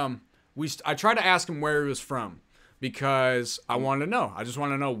 And I tried to ask him where he was from. Because I wanted to know. I just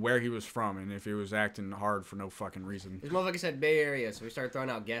wanted to know where he was from and if he was acting hard for no fucking reason. This motherfucker said Bay Area, so we started throwing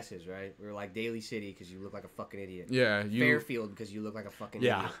out guesses, right? We were like Daly City because you look like a fucking idiot. Yeah. Fairfield because you look like a fucking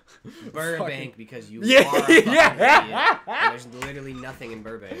idiot. Burbank because you yeah. are a fucking idiot. And there's literally nothing in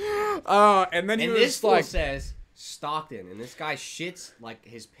Burbank. And then he was this like... says Stockton, and this guy shits like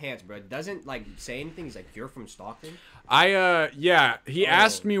his pants, bro. Doesn't like say anything. He's like, "You're from Stockton?" He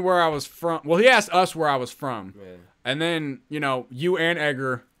asked me where I was from. Well, he asked us where I was from. Yeah. And then, you know, you and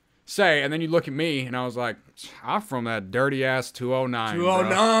Edgar say, and then you look at me, and I was like, I'm from that dirty-ass 209,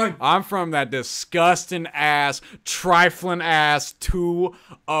 209. Bro. I'm from that disgusting-ass, trifling-ass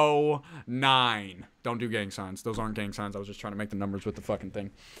 209. Don't do gang signs. Those aren't gang signs. I was just trying to make the numbers with the fucking thing.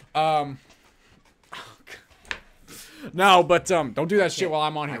 No, but don't do that shit while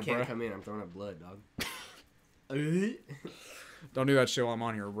I'm on here, bro. I can't come in. I'm throwing up blood, dog. Don't do that shit while I'm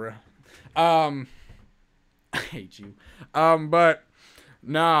on here, bro. I hate you. But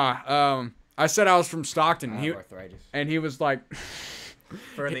nah. I said I was from Stockton. I have arthritis. And he was like,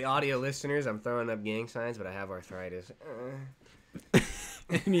 for the audio listeners, I'm throwing up gang signs, but I have arthritis.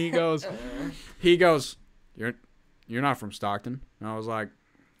 And he goes, you're not from Stockton. And I was like,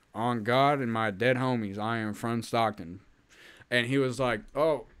 on God and my dead homies, I am from Stockton. And he was like,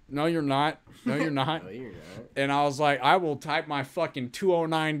 oh, no, you're not. No, you're not. No, you're not. And I was like, I will type my fucking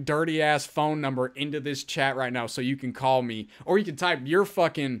 209 dirty ass phone number into this chat right now so you can call me. Or you can type your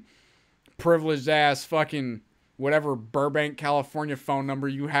fucking privileged ass fucking whatever Burbank, California phone number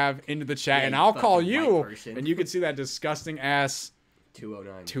you have into the chat. And I'll call you. And you can see that disgusting ass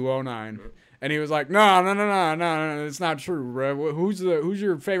 209. Mm-hmm. And he was like, no, it's not true, bro. Who's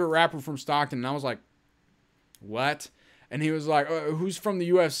your favorite rapper from Stockton? And I was like, what? And he was like, who's from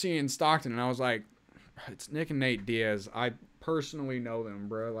the UFC in Stockton? And I was like, it's Nick and Nate Diaz. I personally know them,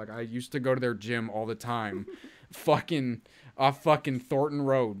 bro. Like, I used to go to their gym all the time. fucking Thornton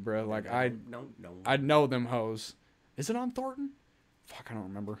Road, bro. Like, I know them hoes. Is it on Thornton? Fuck, I don't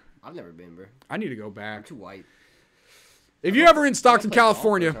remember. I've never been, bro. I need to go back. I'm too white. If you're ever in Stockton,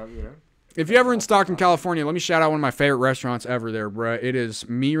 California... If you're ever in Stockton, California, let me shout out one of my favorite restaurants ever there, bruh. It is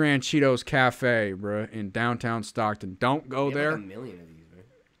Mi Ranchitos Cafe, bruh, in downtown Stockton. Don't go there. Like a million of these, bro.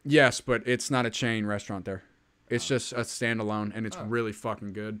 Yes, but it's not a chain restaurant there. It's just a standalone, and it's really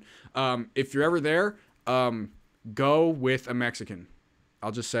fucking good. If you're ever there, go with a Mexican.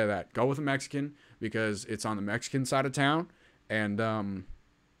 I'll just say that. Go with a Mexican because it's on the Mexican side of town, and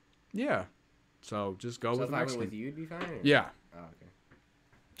Yeah. So just go So with if the I went Mexican. with you, it'd be fine? Or? Yeah. Oh, okay.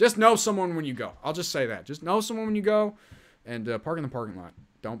 Just know someone when you go. I'll just say that. Just know someone when you go, and park in the parking lot.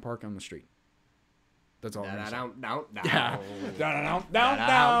 Don't park on the street. That's all I'm gonna say. Yeah.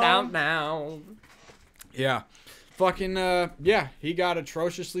 Down. Yeah. Fucking, yeah. He got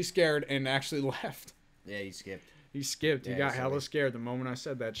atrociously scared and actually left. Yeah, he skipped. He skipped. He Yeah, got he hella skipped. scared the moment I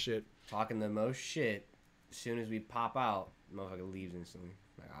said that shit. Talking the most shit. As soon as we pop out, motherfucker leaves instantly.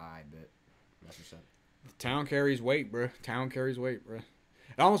 Like, I bet. That's what's up. Town carries weight, bruh. Town carries weight, bruh.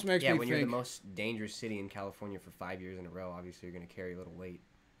 It almost makes me when you're the think... most dangerous city in California for 5 years in a row, obviously you're going to carry a little weight.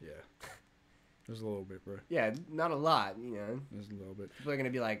 Yeah. There's a little bit, bruh. Yeah, not a lot, you know. There's a little bit. People are going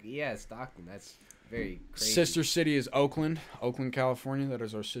to be like, yeah, Stockton, that's very crazy. Sister city is Oakland. Oakland, California. That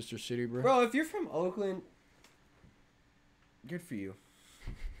is our sister city, bruh. Bro, if you're from Oakland, good for you.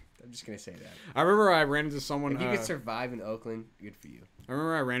 I'm just going to say that. I remember I ran into someone... If you could survive in Oakland, good for you. I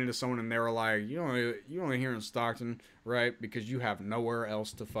remember I ran into someone and they were like, you only here in Stockton, right? Because you have nowhere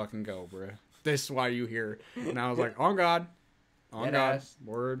else to fucking go, bruh. This is why you here. And I was like, on God. On Dead God. ass.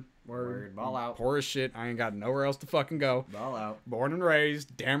 Word. Ball out. Poor as shit. I ain't got nowhere else to fucking go. Ball out. Born and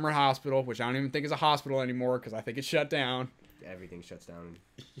raised. Dammer Hospital, which I don't even think is a hospital anymore because I think it's shut down. Everything shuts down.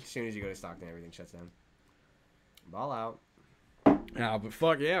 As soon as you go to Stockton, everything shuts down. Ball out. Nah, but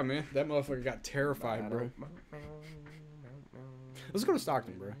fuck yeah, man. That motherfucker got terrified, bro. Let's go to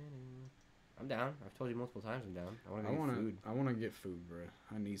Stockton, bro. I'm down. I've told you multiple times I'm down. I want to get food. I want to get food, bro.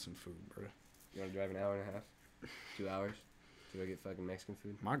 I need some food, bro. You want to drive an hour and a half? 2 hours? To go get fucking Mexican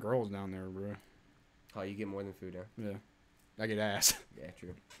food? My girl's down there, bro. Oh, you get more than food, huh? Yeah. I get ass. Yeah,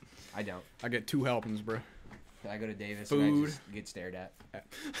 true. I don't. I get 2 helpings, bro. I go to Davis Food. and I just get stared at.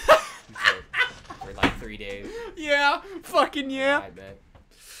 for like 3 days. Yeah, fucking yeah. I bet.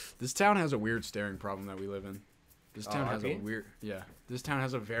 This town has a weird staring problem that we live in. This town has a RP? weird... Yeah. This town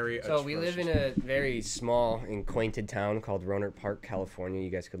has a very... So we live in a very small and quainted town called Rohnert Park, California. You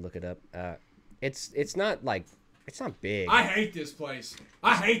guys could look it up. It's not like... It's not big. I hate this place.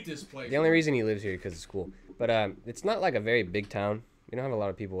 I hate this place. The only reason he lives here is because it's cool. But it's not like a very big town. We don't have a lot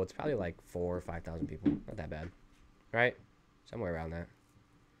of people. It's probably like 4,000 or 5,000 people. Not that bad. Right? Somewhere around that.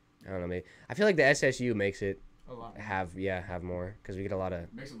 I don't know, maybe. I feel like the SSU makes it a lot. have more. Because we get a lot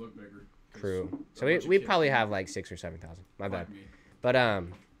of Makes it look bigger. crew. So we probably have like 6,000 or 7,000. My bad. Me. But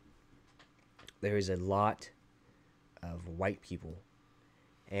there is a lot of white people.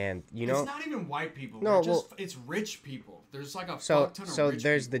 And you know, it's not even white people. No, it's rich people. There's like a so fuck ton of rich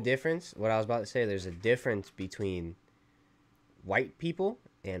there's people. the difference. What I was about to say, there's a difference between white people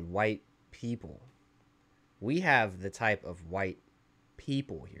and white people. We have the type of white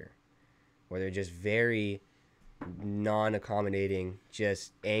people here where they're just very non-accommodating,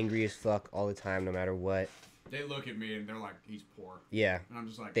 just angry as fuck all the time, no matter what. They look at me and they're like, he's poor. Yeah. And I'm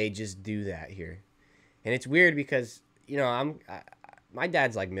just like... They just do that here. And it's weird because, you know, my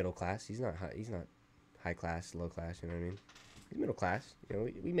dad's like middle class. He's not high class, low class, you know what I mean? He's middle class. You know,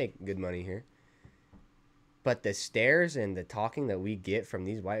 we make good money here. But the stares and the talking that we get from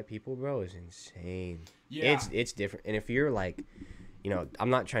these white people, bro, is insane. Yeah. It's different. And if you're like, you know, I'm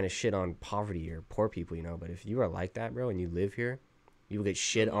not trying to shit on poverty or poor people, you know, but if you are like that, bro, and you live here, you will get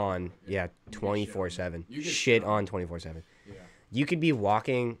shit on, 24/7. Shit on 24/7. Yeah. You could be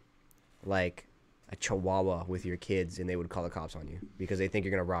walking like a chihuahua with your kids and they would call the cops on you because they think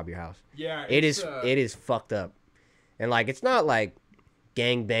you're going to rob your house. Yeah. It is fucked up. And like, it's not like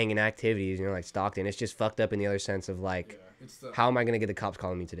gang banging activities, you know, like Stockton. It's just fucked up in the other sense of like, how am I going to get the cops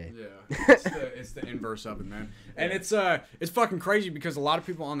calling me today? Yeah. It's the inverse of it, man. And it's fucking crazy because a lot of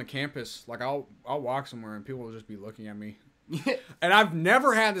people on the campus, like I'll walk somewhere and people will just be looking at me. And I've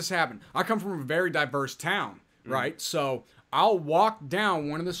never had this happen. I come from a very diverse town, right? So I'll walk down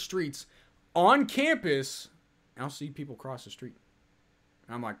one of the streets on campus and I'll see people cross the street.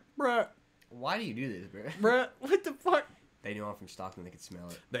 And I'm like, bruh. Why do you do this, bro? Bruh, what the fuck? They know I'm from Stockton. They can smell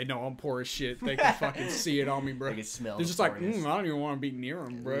it. They know I'm poor as shit. They can fucking see it on me, bro. They can smell They're the just like, poorness. I don't even want to be near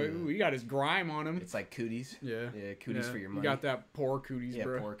him, bro. Ooh, he got his grime on him. It's like cooties. Yeah. Yeah, cooties for your money. You got that poor cooties, yeah,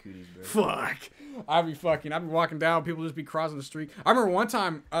 bro. poor cooties, bro. Fuck. I'd be walking down. People just be crossing the street. I remember one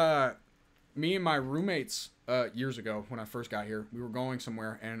time, me and my roommates, years ago when I first got here, we were going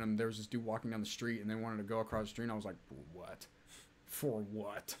somewhere and there was this dude walking down the street and they wanted to go across the street and I was like, what? For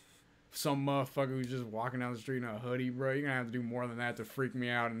what? Some motherfucker who's just walking down the street in a hoodie, bro. You're gonna have to do more than that to freak me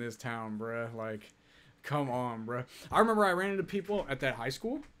out in this town, bro. Like, come on, bro. I remember I ran into people at that high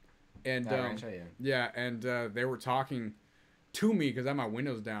school, and they were talking to me because I had my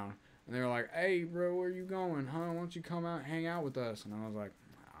windows down, and they were like, "Hey, bro, where you going? Huh? Why don't you come out and hang out with us?" And I was like,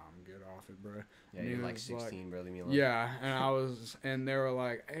 "I'm good off it, bro. Yeah, you're like 16, bro. Leave me alone. Yeah, and they were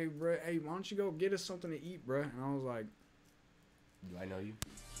like, hey, bro, hey, why don't you go get us something to eat, bro? And I was like, do I know you?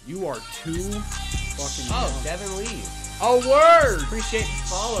 You are too fucking young. Oh, Devin Lee. Oh, word! Appreciate the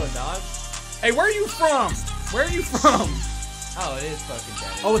follow, dog. Hey, where are you from? Where are you from? Oh, it is fucking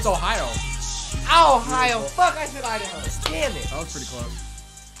Devin. Oh, it's Ohio. Ohio. Fuck, I said Idaho. Damn it. That was pretty close.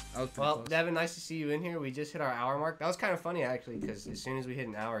 Well, Devin, nice to see you in here. We just hit our hour mark. That was kind of funny, actually, because as soon as we hit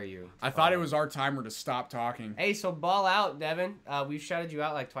an hour, I thought it was our timer to stop talking. Hey, so ball out, Devin. We've shouted you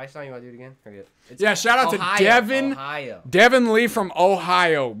out like twice now. You want to do it again? Yeah, shout out Ohio, to Devin. Ohio. Devin Lee from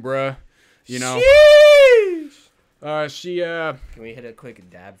Ohio, bruh. You know. Sheesh. She, Can we hit a quick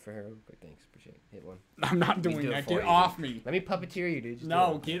dab for her? Quick, thanks. Appreciate it. Hit one. I'm not doing that. Get off me. Let me puppeteer you, dude. Just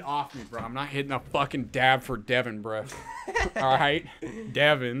no, get off me, bro. I'm not hitting a fucking dab for Devin, bro. All right?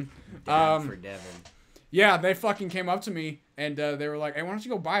 Devin. Dab for Devin. Yeah, they fucking came up to me, and they were like, hey, why don't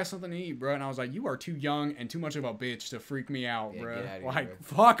you go buy us something to eat, bro? And I was like, you are too young and too much of a bitch to freak me out, bro. Get out of here, like,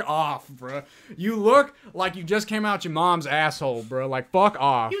 bro. fuck off, bro. You look like you just came out your mom's asshole, bro. Like, fuck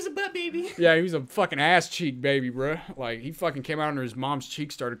off. He was a butt baby. Yeah, he was a fucking ass cheek baby, bro. Like, he fucking came out under his mom's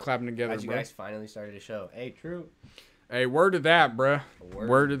cheeks, started clapping together, Glad you bro. guys finally started a show. Hey, true. Hey, word to that, bro. Word.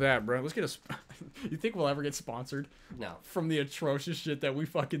 Word to that, bro. Let's get a... You think we'll ever get sponsored? No. From the atrocious shit that we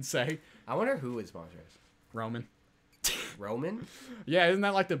fucking say? I wonder who would sponsor us. Roman. Roman? Yeah, isn't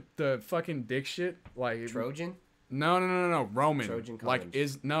that like the fucking dick shit? Like Trojan? No. Roman. Trojan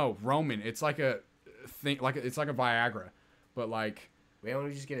condoms. Like Roman. It's like a thing. It's like a Viagra, but like. Why don't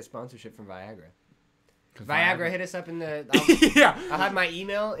we just get a sponsorship from Viagra? Viagra, hit us up in the. Yeah. I'll have my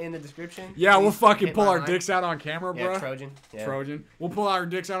email in the description. Yeah, we'll fucking hit pull my our line. dicks out on camera, bro. Yeah, Trojan. Yeah. Trojan. We'll pull our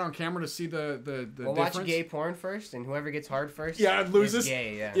dicks out on camera to see the We'll difference. watch gay porn first, and whoever gets hard first. Yeah, loses. Is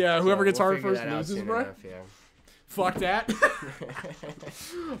gay. Yeah. Yeah, whoever gets hard figure first that out loses, soon bro. enough, yeah. Fuck that.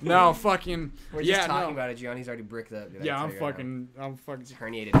 No, fucking. We're just talking about it, Gianni's already bricked up. Dude. Yeah, I'm It's fucking.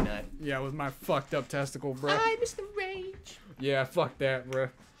 herniated nut. Yeah, with my fucked up testicle, bro. I miss the rage. Yeah, fuck that, bro.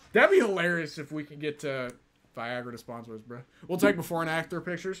 That'd be hilarious if we could get Viagra to sponsor us, bro. We'll take before and after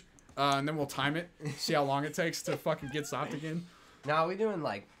pictures, and then we'll time it, see how long it takes to fucking get soft again. Now, are we doing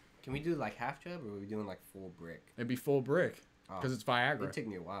like, can we do like half chub, or are we doing like full brick? It'd be full brick, because it's Viagra. It'd take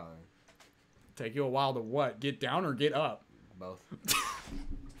me a while. Take you a while to what? Get down or get up? Both.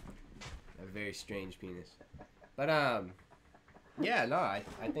 A very strange penis. But, yeah, no, I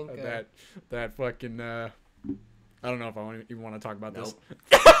think... that fucking, I don't know if I even want to talk about this.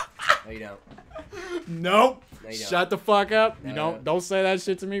 No, you don't. Nope. No, you don't. Shut the fuck up. No. You don't say that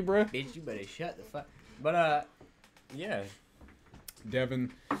shit to me, bro. Bitch, you better shut the fuck... But, yeah.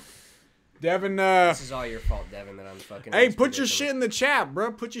 Devin, This is all your fault, Devin, that I'm fucking... hey, put your shit in the chat,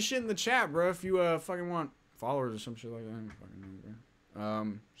 bro. Put your shit in the chat, bro. If you fucking want followers or some shit like that. I don't fucking know,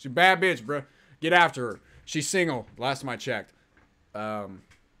 bro. She's a bad bitch, bro. Get after her. She's single. Last time I checked.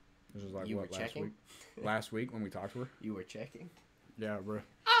 This was like You what were last checking? week? Last week when we talked to her. You were checking? Yeah, bro.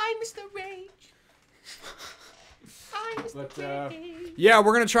 I miss the rage. I miss But the rage. yeah,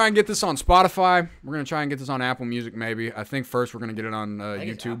 we're gonna try and get this on Spotify. We're gonna try and get this on Apple Music, maybe. I think first we're gonna get it on I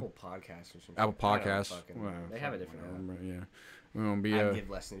think it's YouTube. Apple Podcasts or something. Apple Podcasts. Well, they have a different app. Yeah. We're gonna be I give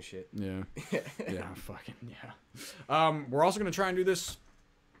less than shit. yeah. Yeah, fucking yeah. We're also gonna try and do this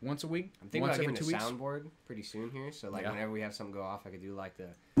once a week. I'm thinking once about every getting 2 a weeks. soundboard pretty soon here. So, like, Yeah. whenever we have something go off, I could do, like, the,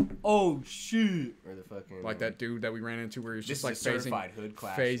 oh, shit, or the fucking... Like that dude that we ran into where he's This just like is a certified hood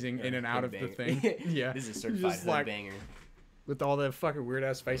clash. phasing in and out of the Hood thing. banger. Yeah. This is a certified Just hood like- banger. With all the fucking weird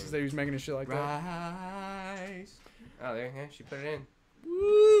ass faces that he was making and shit like that. Rise. Oh, there, yeah, she put it in.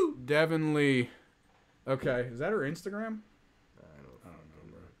 Woo! Devin Lee. Okay, is that her Instagram? I don't know,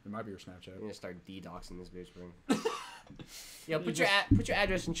 bro. It might be her Snapchat. I'm gonna start de-doxing this bitch, bro. Yo, put your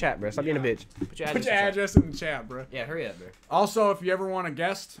address in chat, bro. Stop being a bitch. Put your address. Put your address in the chat, bro. Yeah, hurry up, bro. Also, if you ever want a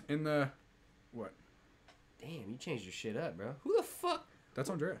guest in the what? Damn, you changed your shit up, bro. Who the fuck? That's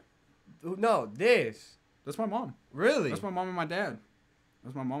Andrea. No, this. That's my mom. Really? That's my mom and my dad.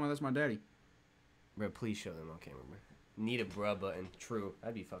 That's my mom and that's my daddy. Bro, please show them on camera, bro. Need a bruh button. True.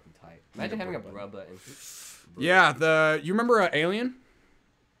 That'd be fucking tight. Imagine having a bruh button. Yeah, you remember Alien?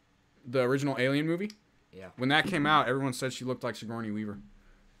 The original Alien movie? Yeah. When that came out, everyone said she looked like Sigourney Weaver.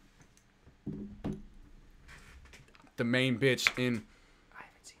 The main bitch in... I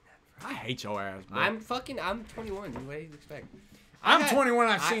haven't seen that. I hate your ass, bro. I'm 21, dude. What do you expect? I'm 21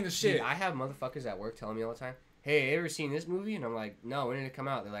 I've seen the shit. Dude, I have motherfuckers at work telling me all the time, hey, you ever seen this movie? And I'm like, no, when did it come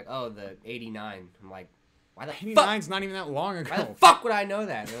out? They're like, oh, the 89. I'm like, why the fuck? 89's not even that long ago. Why the fuck would I know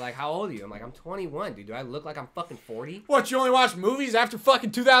that? They're like, how old are you? I'm like, I'm 21, dude. Do I look like I'm fucking 40? What, you only watch movies after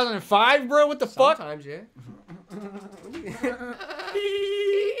fucking 2005, bro? What the fuck? Sometimes, yeah.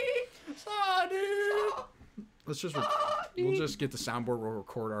 dude. Let's just we'll just get the soundboard. We'll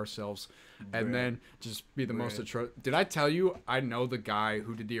record ourselves, and then just be the most atrocious. Did I tell you I know the guy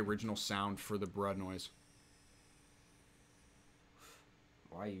who did the original sound for the bruh noise?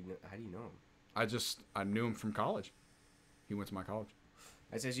 How do you know him? I knew him from college. He went to my college.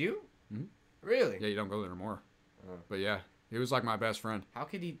 That says you? Mm-hmm. Really? Yeah, you don't go there anymore. But yeah, he was like my best friend. How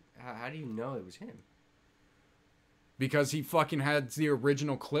do you know it was him? Because he fucking had the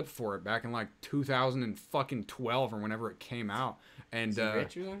original clip for it back in like 2012 or whenever it came out. And Is he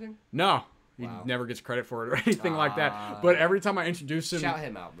rich or something? No, he never gets credit for it or anything like that. But every time I introduce him, shout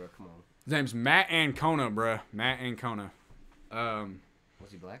him out, bro. Come on. His name's Matt Ancona, bro. Matt Ancona.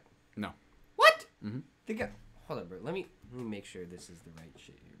 Was he black? No. What? Mm-hmm. Hold up, bro. Let me make sure this is the right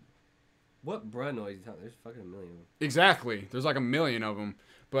shit here. What bruh noise? There's fucking a million of them. Exactly. There's like a million of them,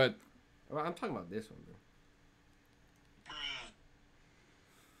 but well, I'm talking about this one, bro.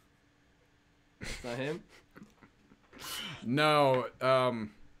 It's not him? No,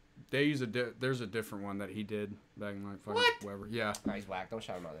 they use there's a different one that he did back in like fucking whatever. Yeah. Oh, he's whack. Don't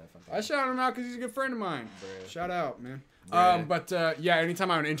shout him out that. I shout him out because he's a good friend of mine. Bruh. Shout out, man. Bruh. But yeah,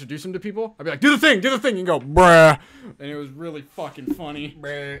 anytime I would introduce him to people, I'd be like, do the thing. You can go, bruh. And it was really fucking funny.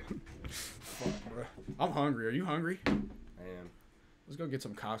 Bruh. Fuck, bruh. I'm hungry. Are you hungry? I am. Let's go get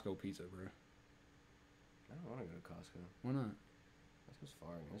some Costco pizza, bro. I don't want to go to Costco. Why not? That's just far.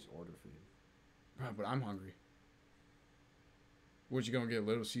 I just order food. Bro, but I'm hungry. What, you gonna get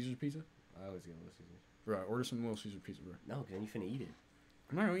Little Caesars pizza? I always get Little Caesars. Bro, order some Little Caesars pizza, bro. No, because then you finna eat it.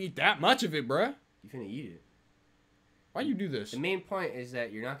 I'm not gonna eat that much of it, bro. You finna eat it. Why you do this? The main point is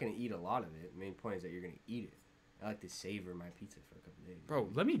that you're not gonna eat a lot of it. The main point is that you're gonna eat it. I like to savor my pizza for a couple days. Bro,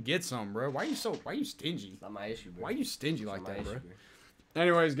 let me get some, bro. Why you stingy? It's not my issue, bro. Why you stingy like that, issue, bro?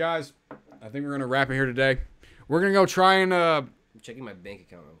 Anyways, guys, I think we're gonna wrap it here today. We're gonna go try and I'm checking my bank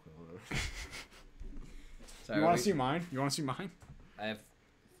account real quick. Hold on. Sorry, you wanna see mine? You wanna see mine? I have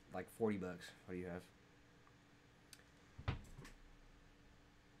like $40. What do you have?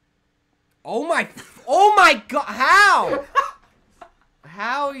 Oh my god, how?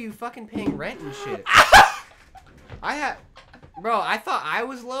 How are you fucking paying rent and shit? Bro, I thought I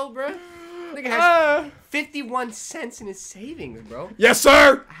was low, bro. Nigga has 51 cents in his savings, bro. Yes,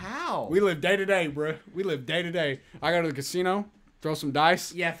 sir. How? We live day to day, bro. We live day to day. I go to the casino, throw some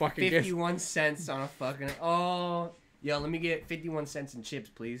dice. Yeah, fucking 51 cents on a fucking. Oh, yo, let me get 51 cents in chips,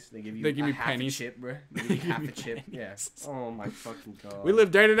 please. They give me half pennies. A chip, bro. They give me half a chip. Yeah. Oh my fucking god. We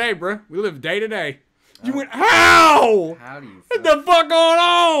live day to day, bro. We live day to day. You went how? How do you? What the fuck going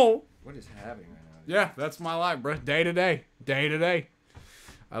on? What is happening right now? Yeah, that's my life, bro. Day to day. Day to day.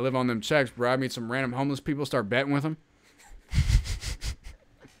 I live on them checks, bro. I meet some random homeless people, start betting with them.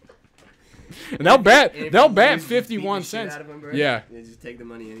 And they'll bet 51 cents. Yeah. They just take the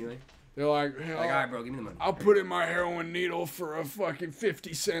money anyway. They're like, all right, bro, give me the money. I'll put in my heroin needle for a fucking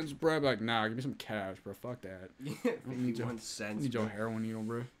 50 cents, bro. I'm like, nah, give me some cash, bro. Fuck that. 51 cents. I need your heroin needle,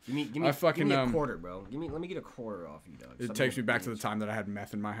 bro. Give me a quarter, bro. Let me get a quarter off you, dog. It takes me back to the time that I had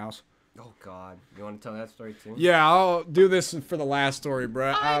meth in my house. Oh God, you want to tell that story too? Yeah, I'll do this for the last story,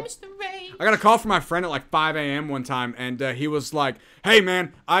 bro. I got a call from my friend at like 5 a.m. one time, and he was like, "Hey,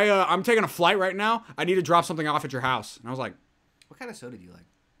 man, I'm taking a flight right now. I need to drop something off at your house." And I was like, "What kind of soda do you like?"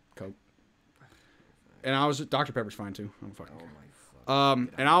 Coke. And I was Dr. Pepper's fine too. I don't fucking care. My fuck.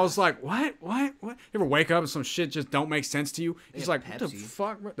 And I was like, what? You ever wake up and some shit just don't make sense to you? He's like, Pepsi. what the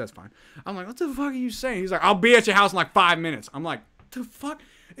fuck? Bro? That's fine. I'm like, what the fuck are you saying? He's like, I'll be at your house in like 5 minutes. I'm like, what the fuck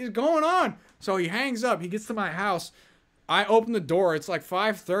is going on? So he hangs up. He gets to my house. I open the door. It's like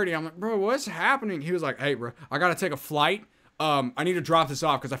 5:30. I'm like, bro, what's happening? He was like, hey, bro, I got to take a flight. I need to drop this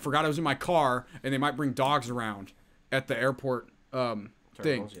off because I forgot I was in my car and they might bring dogs around at the airport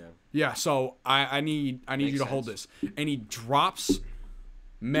thing. Yeah, so I need you to hold this. And he drops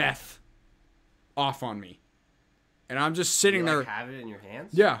meth off on me. And I'm just sitting there. Have it in your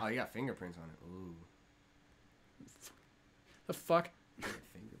hands? Yeah. Oh, you got fingerprints on it. Ooh. The fuck?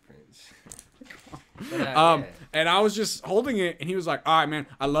 Fingerprints. But, and I was just holding it, and he was like, all right, man,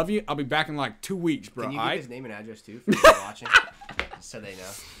 I love you. I'll be back in like 2 weeks, bro. Can you give his name and address, too, for people watching? Just so they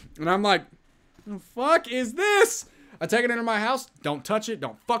know. And I'm like, the fuck is this? I take it into my house. Don't touch it.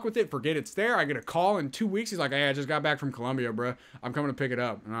 Don't fuck with it. Forget it's there. I get a call in 2 weeks. He's like, hey, I just got back from Colombia, bro. I'm coming to pick it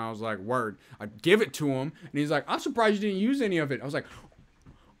up. And I was like, word. I give it to him. And he's like, I'm surprised you didn't use any of it. I was like,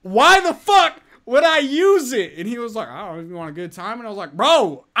 why the fuck would I use it? And he was like, I don't know if you want a good time. And I was like,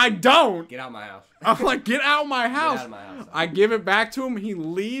 bro, I don't. Get out of my house. I'm like, get out of my house. Get out of my house. I give it back to him. He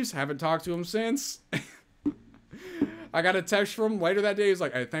leaves. Haven't talked to him since. I got a text from him later that day. He's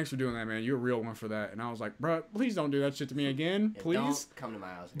like, "Hey, thanks for doing that, man. You're a real one for that." And I was like, "Bro, please don't do that shit to me again, please. Don't come to my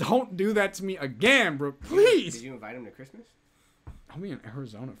house. Don't do that to me again, bro. Please." Did you invite him to Christmas? I'll be in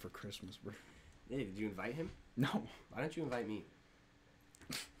Arizona for Christmas, bro. Yeah, did you invite him? No. Why don't you invite me?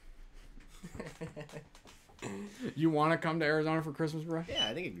 You want to come to Arizona for Christmas, bro? Yeah,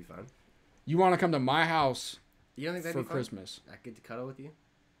 I think it'd be fun. You want to come to my house You don't think that'd for be fun? Christmas? I get to cuddle with you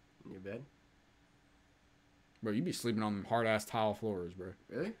in your bed. Bro, you be sleeping on them hard-ass tile floors, bro.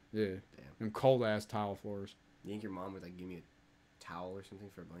 Really? Yeah. Damn. Them cold-ass tile floors. You think your mom would like give me a towel or something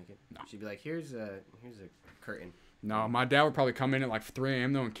for a blanket? No. She'd be like, "Here's a curtain." No, my dad would probably come in at like 3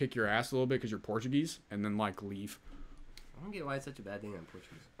 a.m. though and kick your ass a little bit because you're Portuguese and then like leave. I don't get why it's such a bad thing on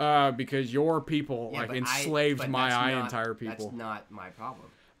Portuguese. Because your people like enslaved my entire people. That's not my problem.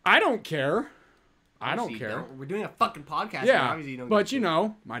 I don't care. I don't Obviously, care. we're doing a fucking podcast. Yeah, now. Obviously you don't but give a you shit.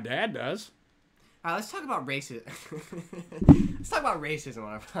 know, my dad does. All right, let's talk about racism. Let's talk about racism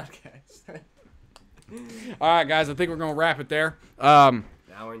on our podcast. All right, guys, I think we're gonna wrap it there. An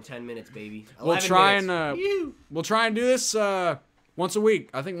hour and 10 minutes, baby. We'll try minutes. we'll try and do this once a week.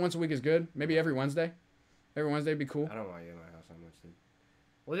 I think once a week is good. Maybe every Wednesday. Every Wednesday would be cool. I don't want you in my house that much, dude.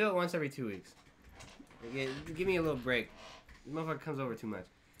 We'll do it once every 2 weeks. Give me a little break. This motherfucker comes over too much.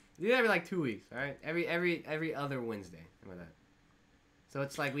 Do it every like 2 weeks, all right? Every other Wednesday. How about that? So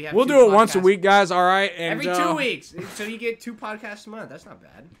it's like we have. We'll do it once a week, guys. All right. And every 2 weeks, so you get 2 podcasts a month. That's not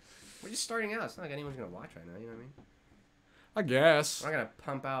bad. We're just starting out. It's not like anyone's gonna watch right now. You know what I mean? I guess. I'm not gonna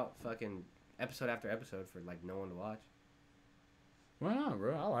pump out fucking episode after episode for like no one to watch. Why not,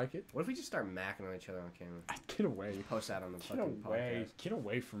 bro? I like it. What if we just start macking on each other on camera? Get away. Post that on the Get fucking away. podcast. Get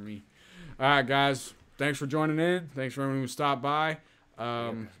away from me. All right, guys. Thanks for joining in. Thanks for everyone who stopped by.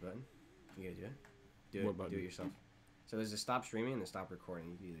 Press the button. You gotta do it. Do What it. button? Do it yourself. So there's a stop streaming and a stop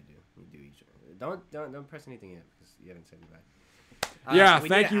recording. You can either do. You do each. Don't press anything yet because you haven't said goodbye. Yeah, we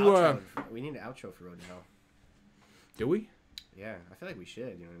thank need an you. outro. We need an outro for Road to Hell. Do we? Yeah, I feel like we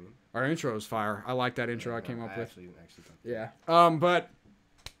should. You know what I mean? Our intro is fire. I like that intro I came up with. Actually thought Yeah. But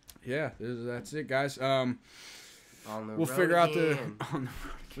yeah, that's it, guys. on the We'll road figure out again. the.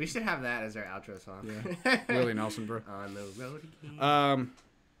 We should have that as our outro song. Yeah. Willie Nelson, bro. On the road again.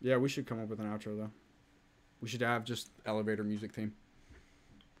 Yeah, we should come up with an outro though. We should have just elevator music theme.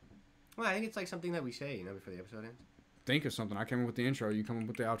 Well, I think it's like something that we say, you know, before the episode ends. Think of something. I came up with the intro. You come up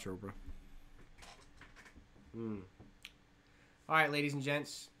with the outro, bro. All right, ladies and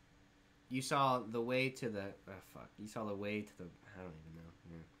gents. You saw the way to the... You saw the way to the... I don't even know.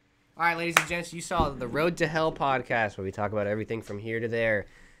 Yeah. All right, ladies and gents. You saw the Road to Hell podcast where we talk about everything from here to there.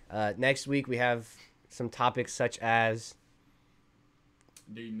 Next week, we have some topics such as...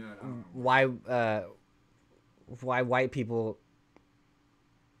 Why white people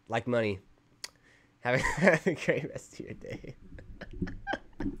like money. Have a great rest of your day.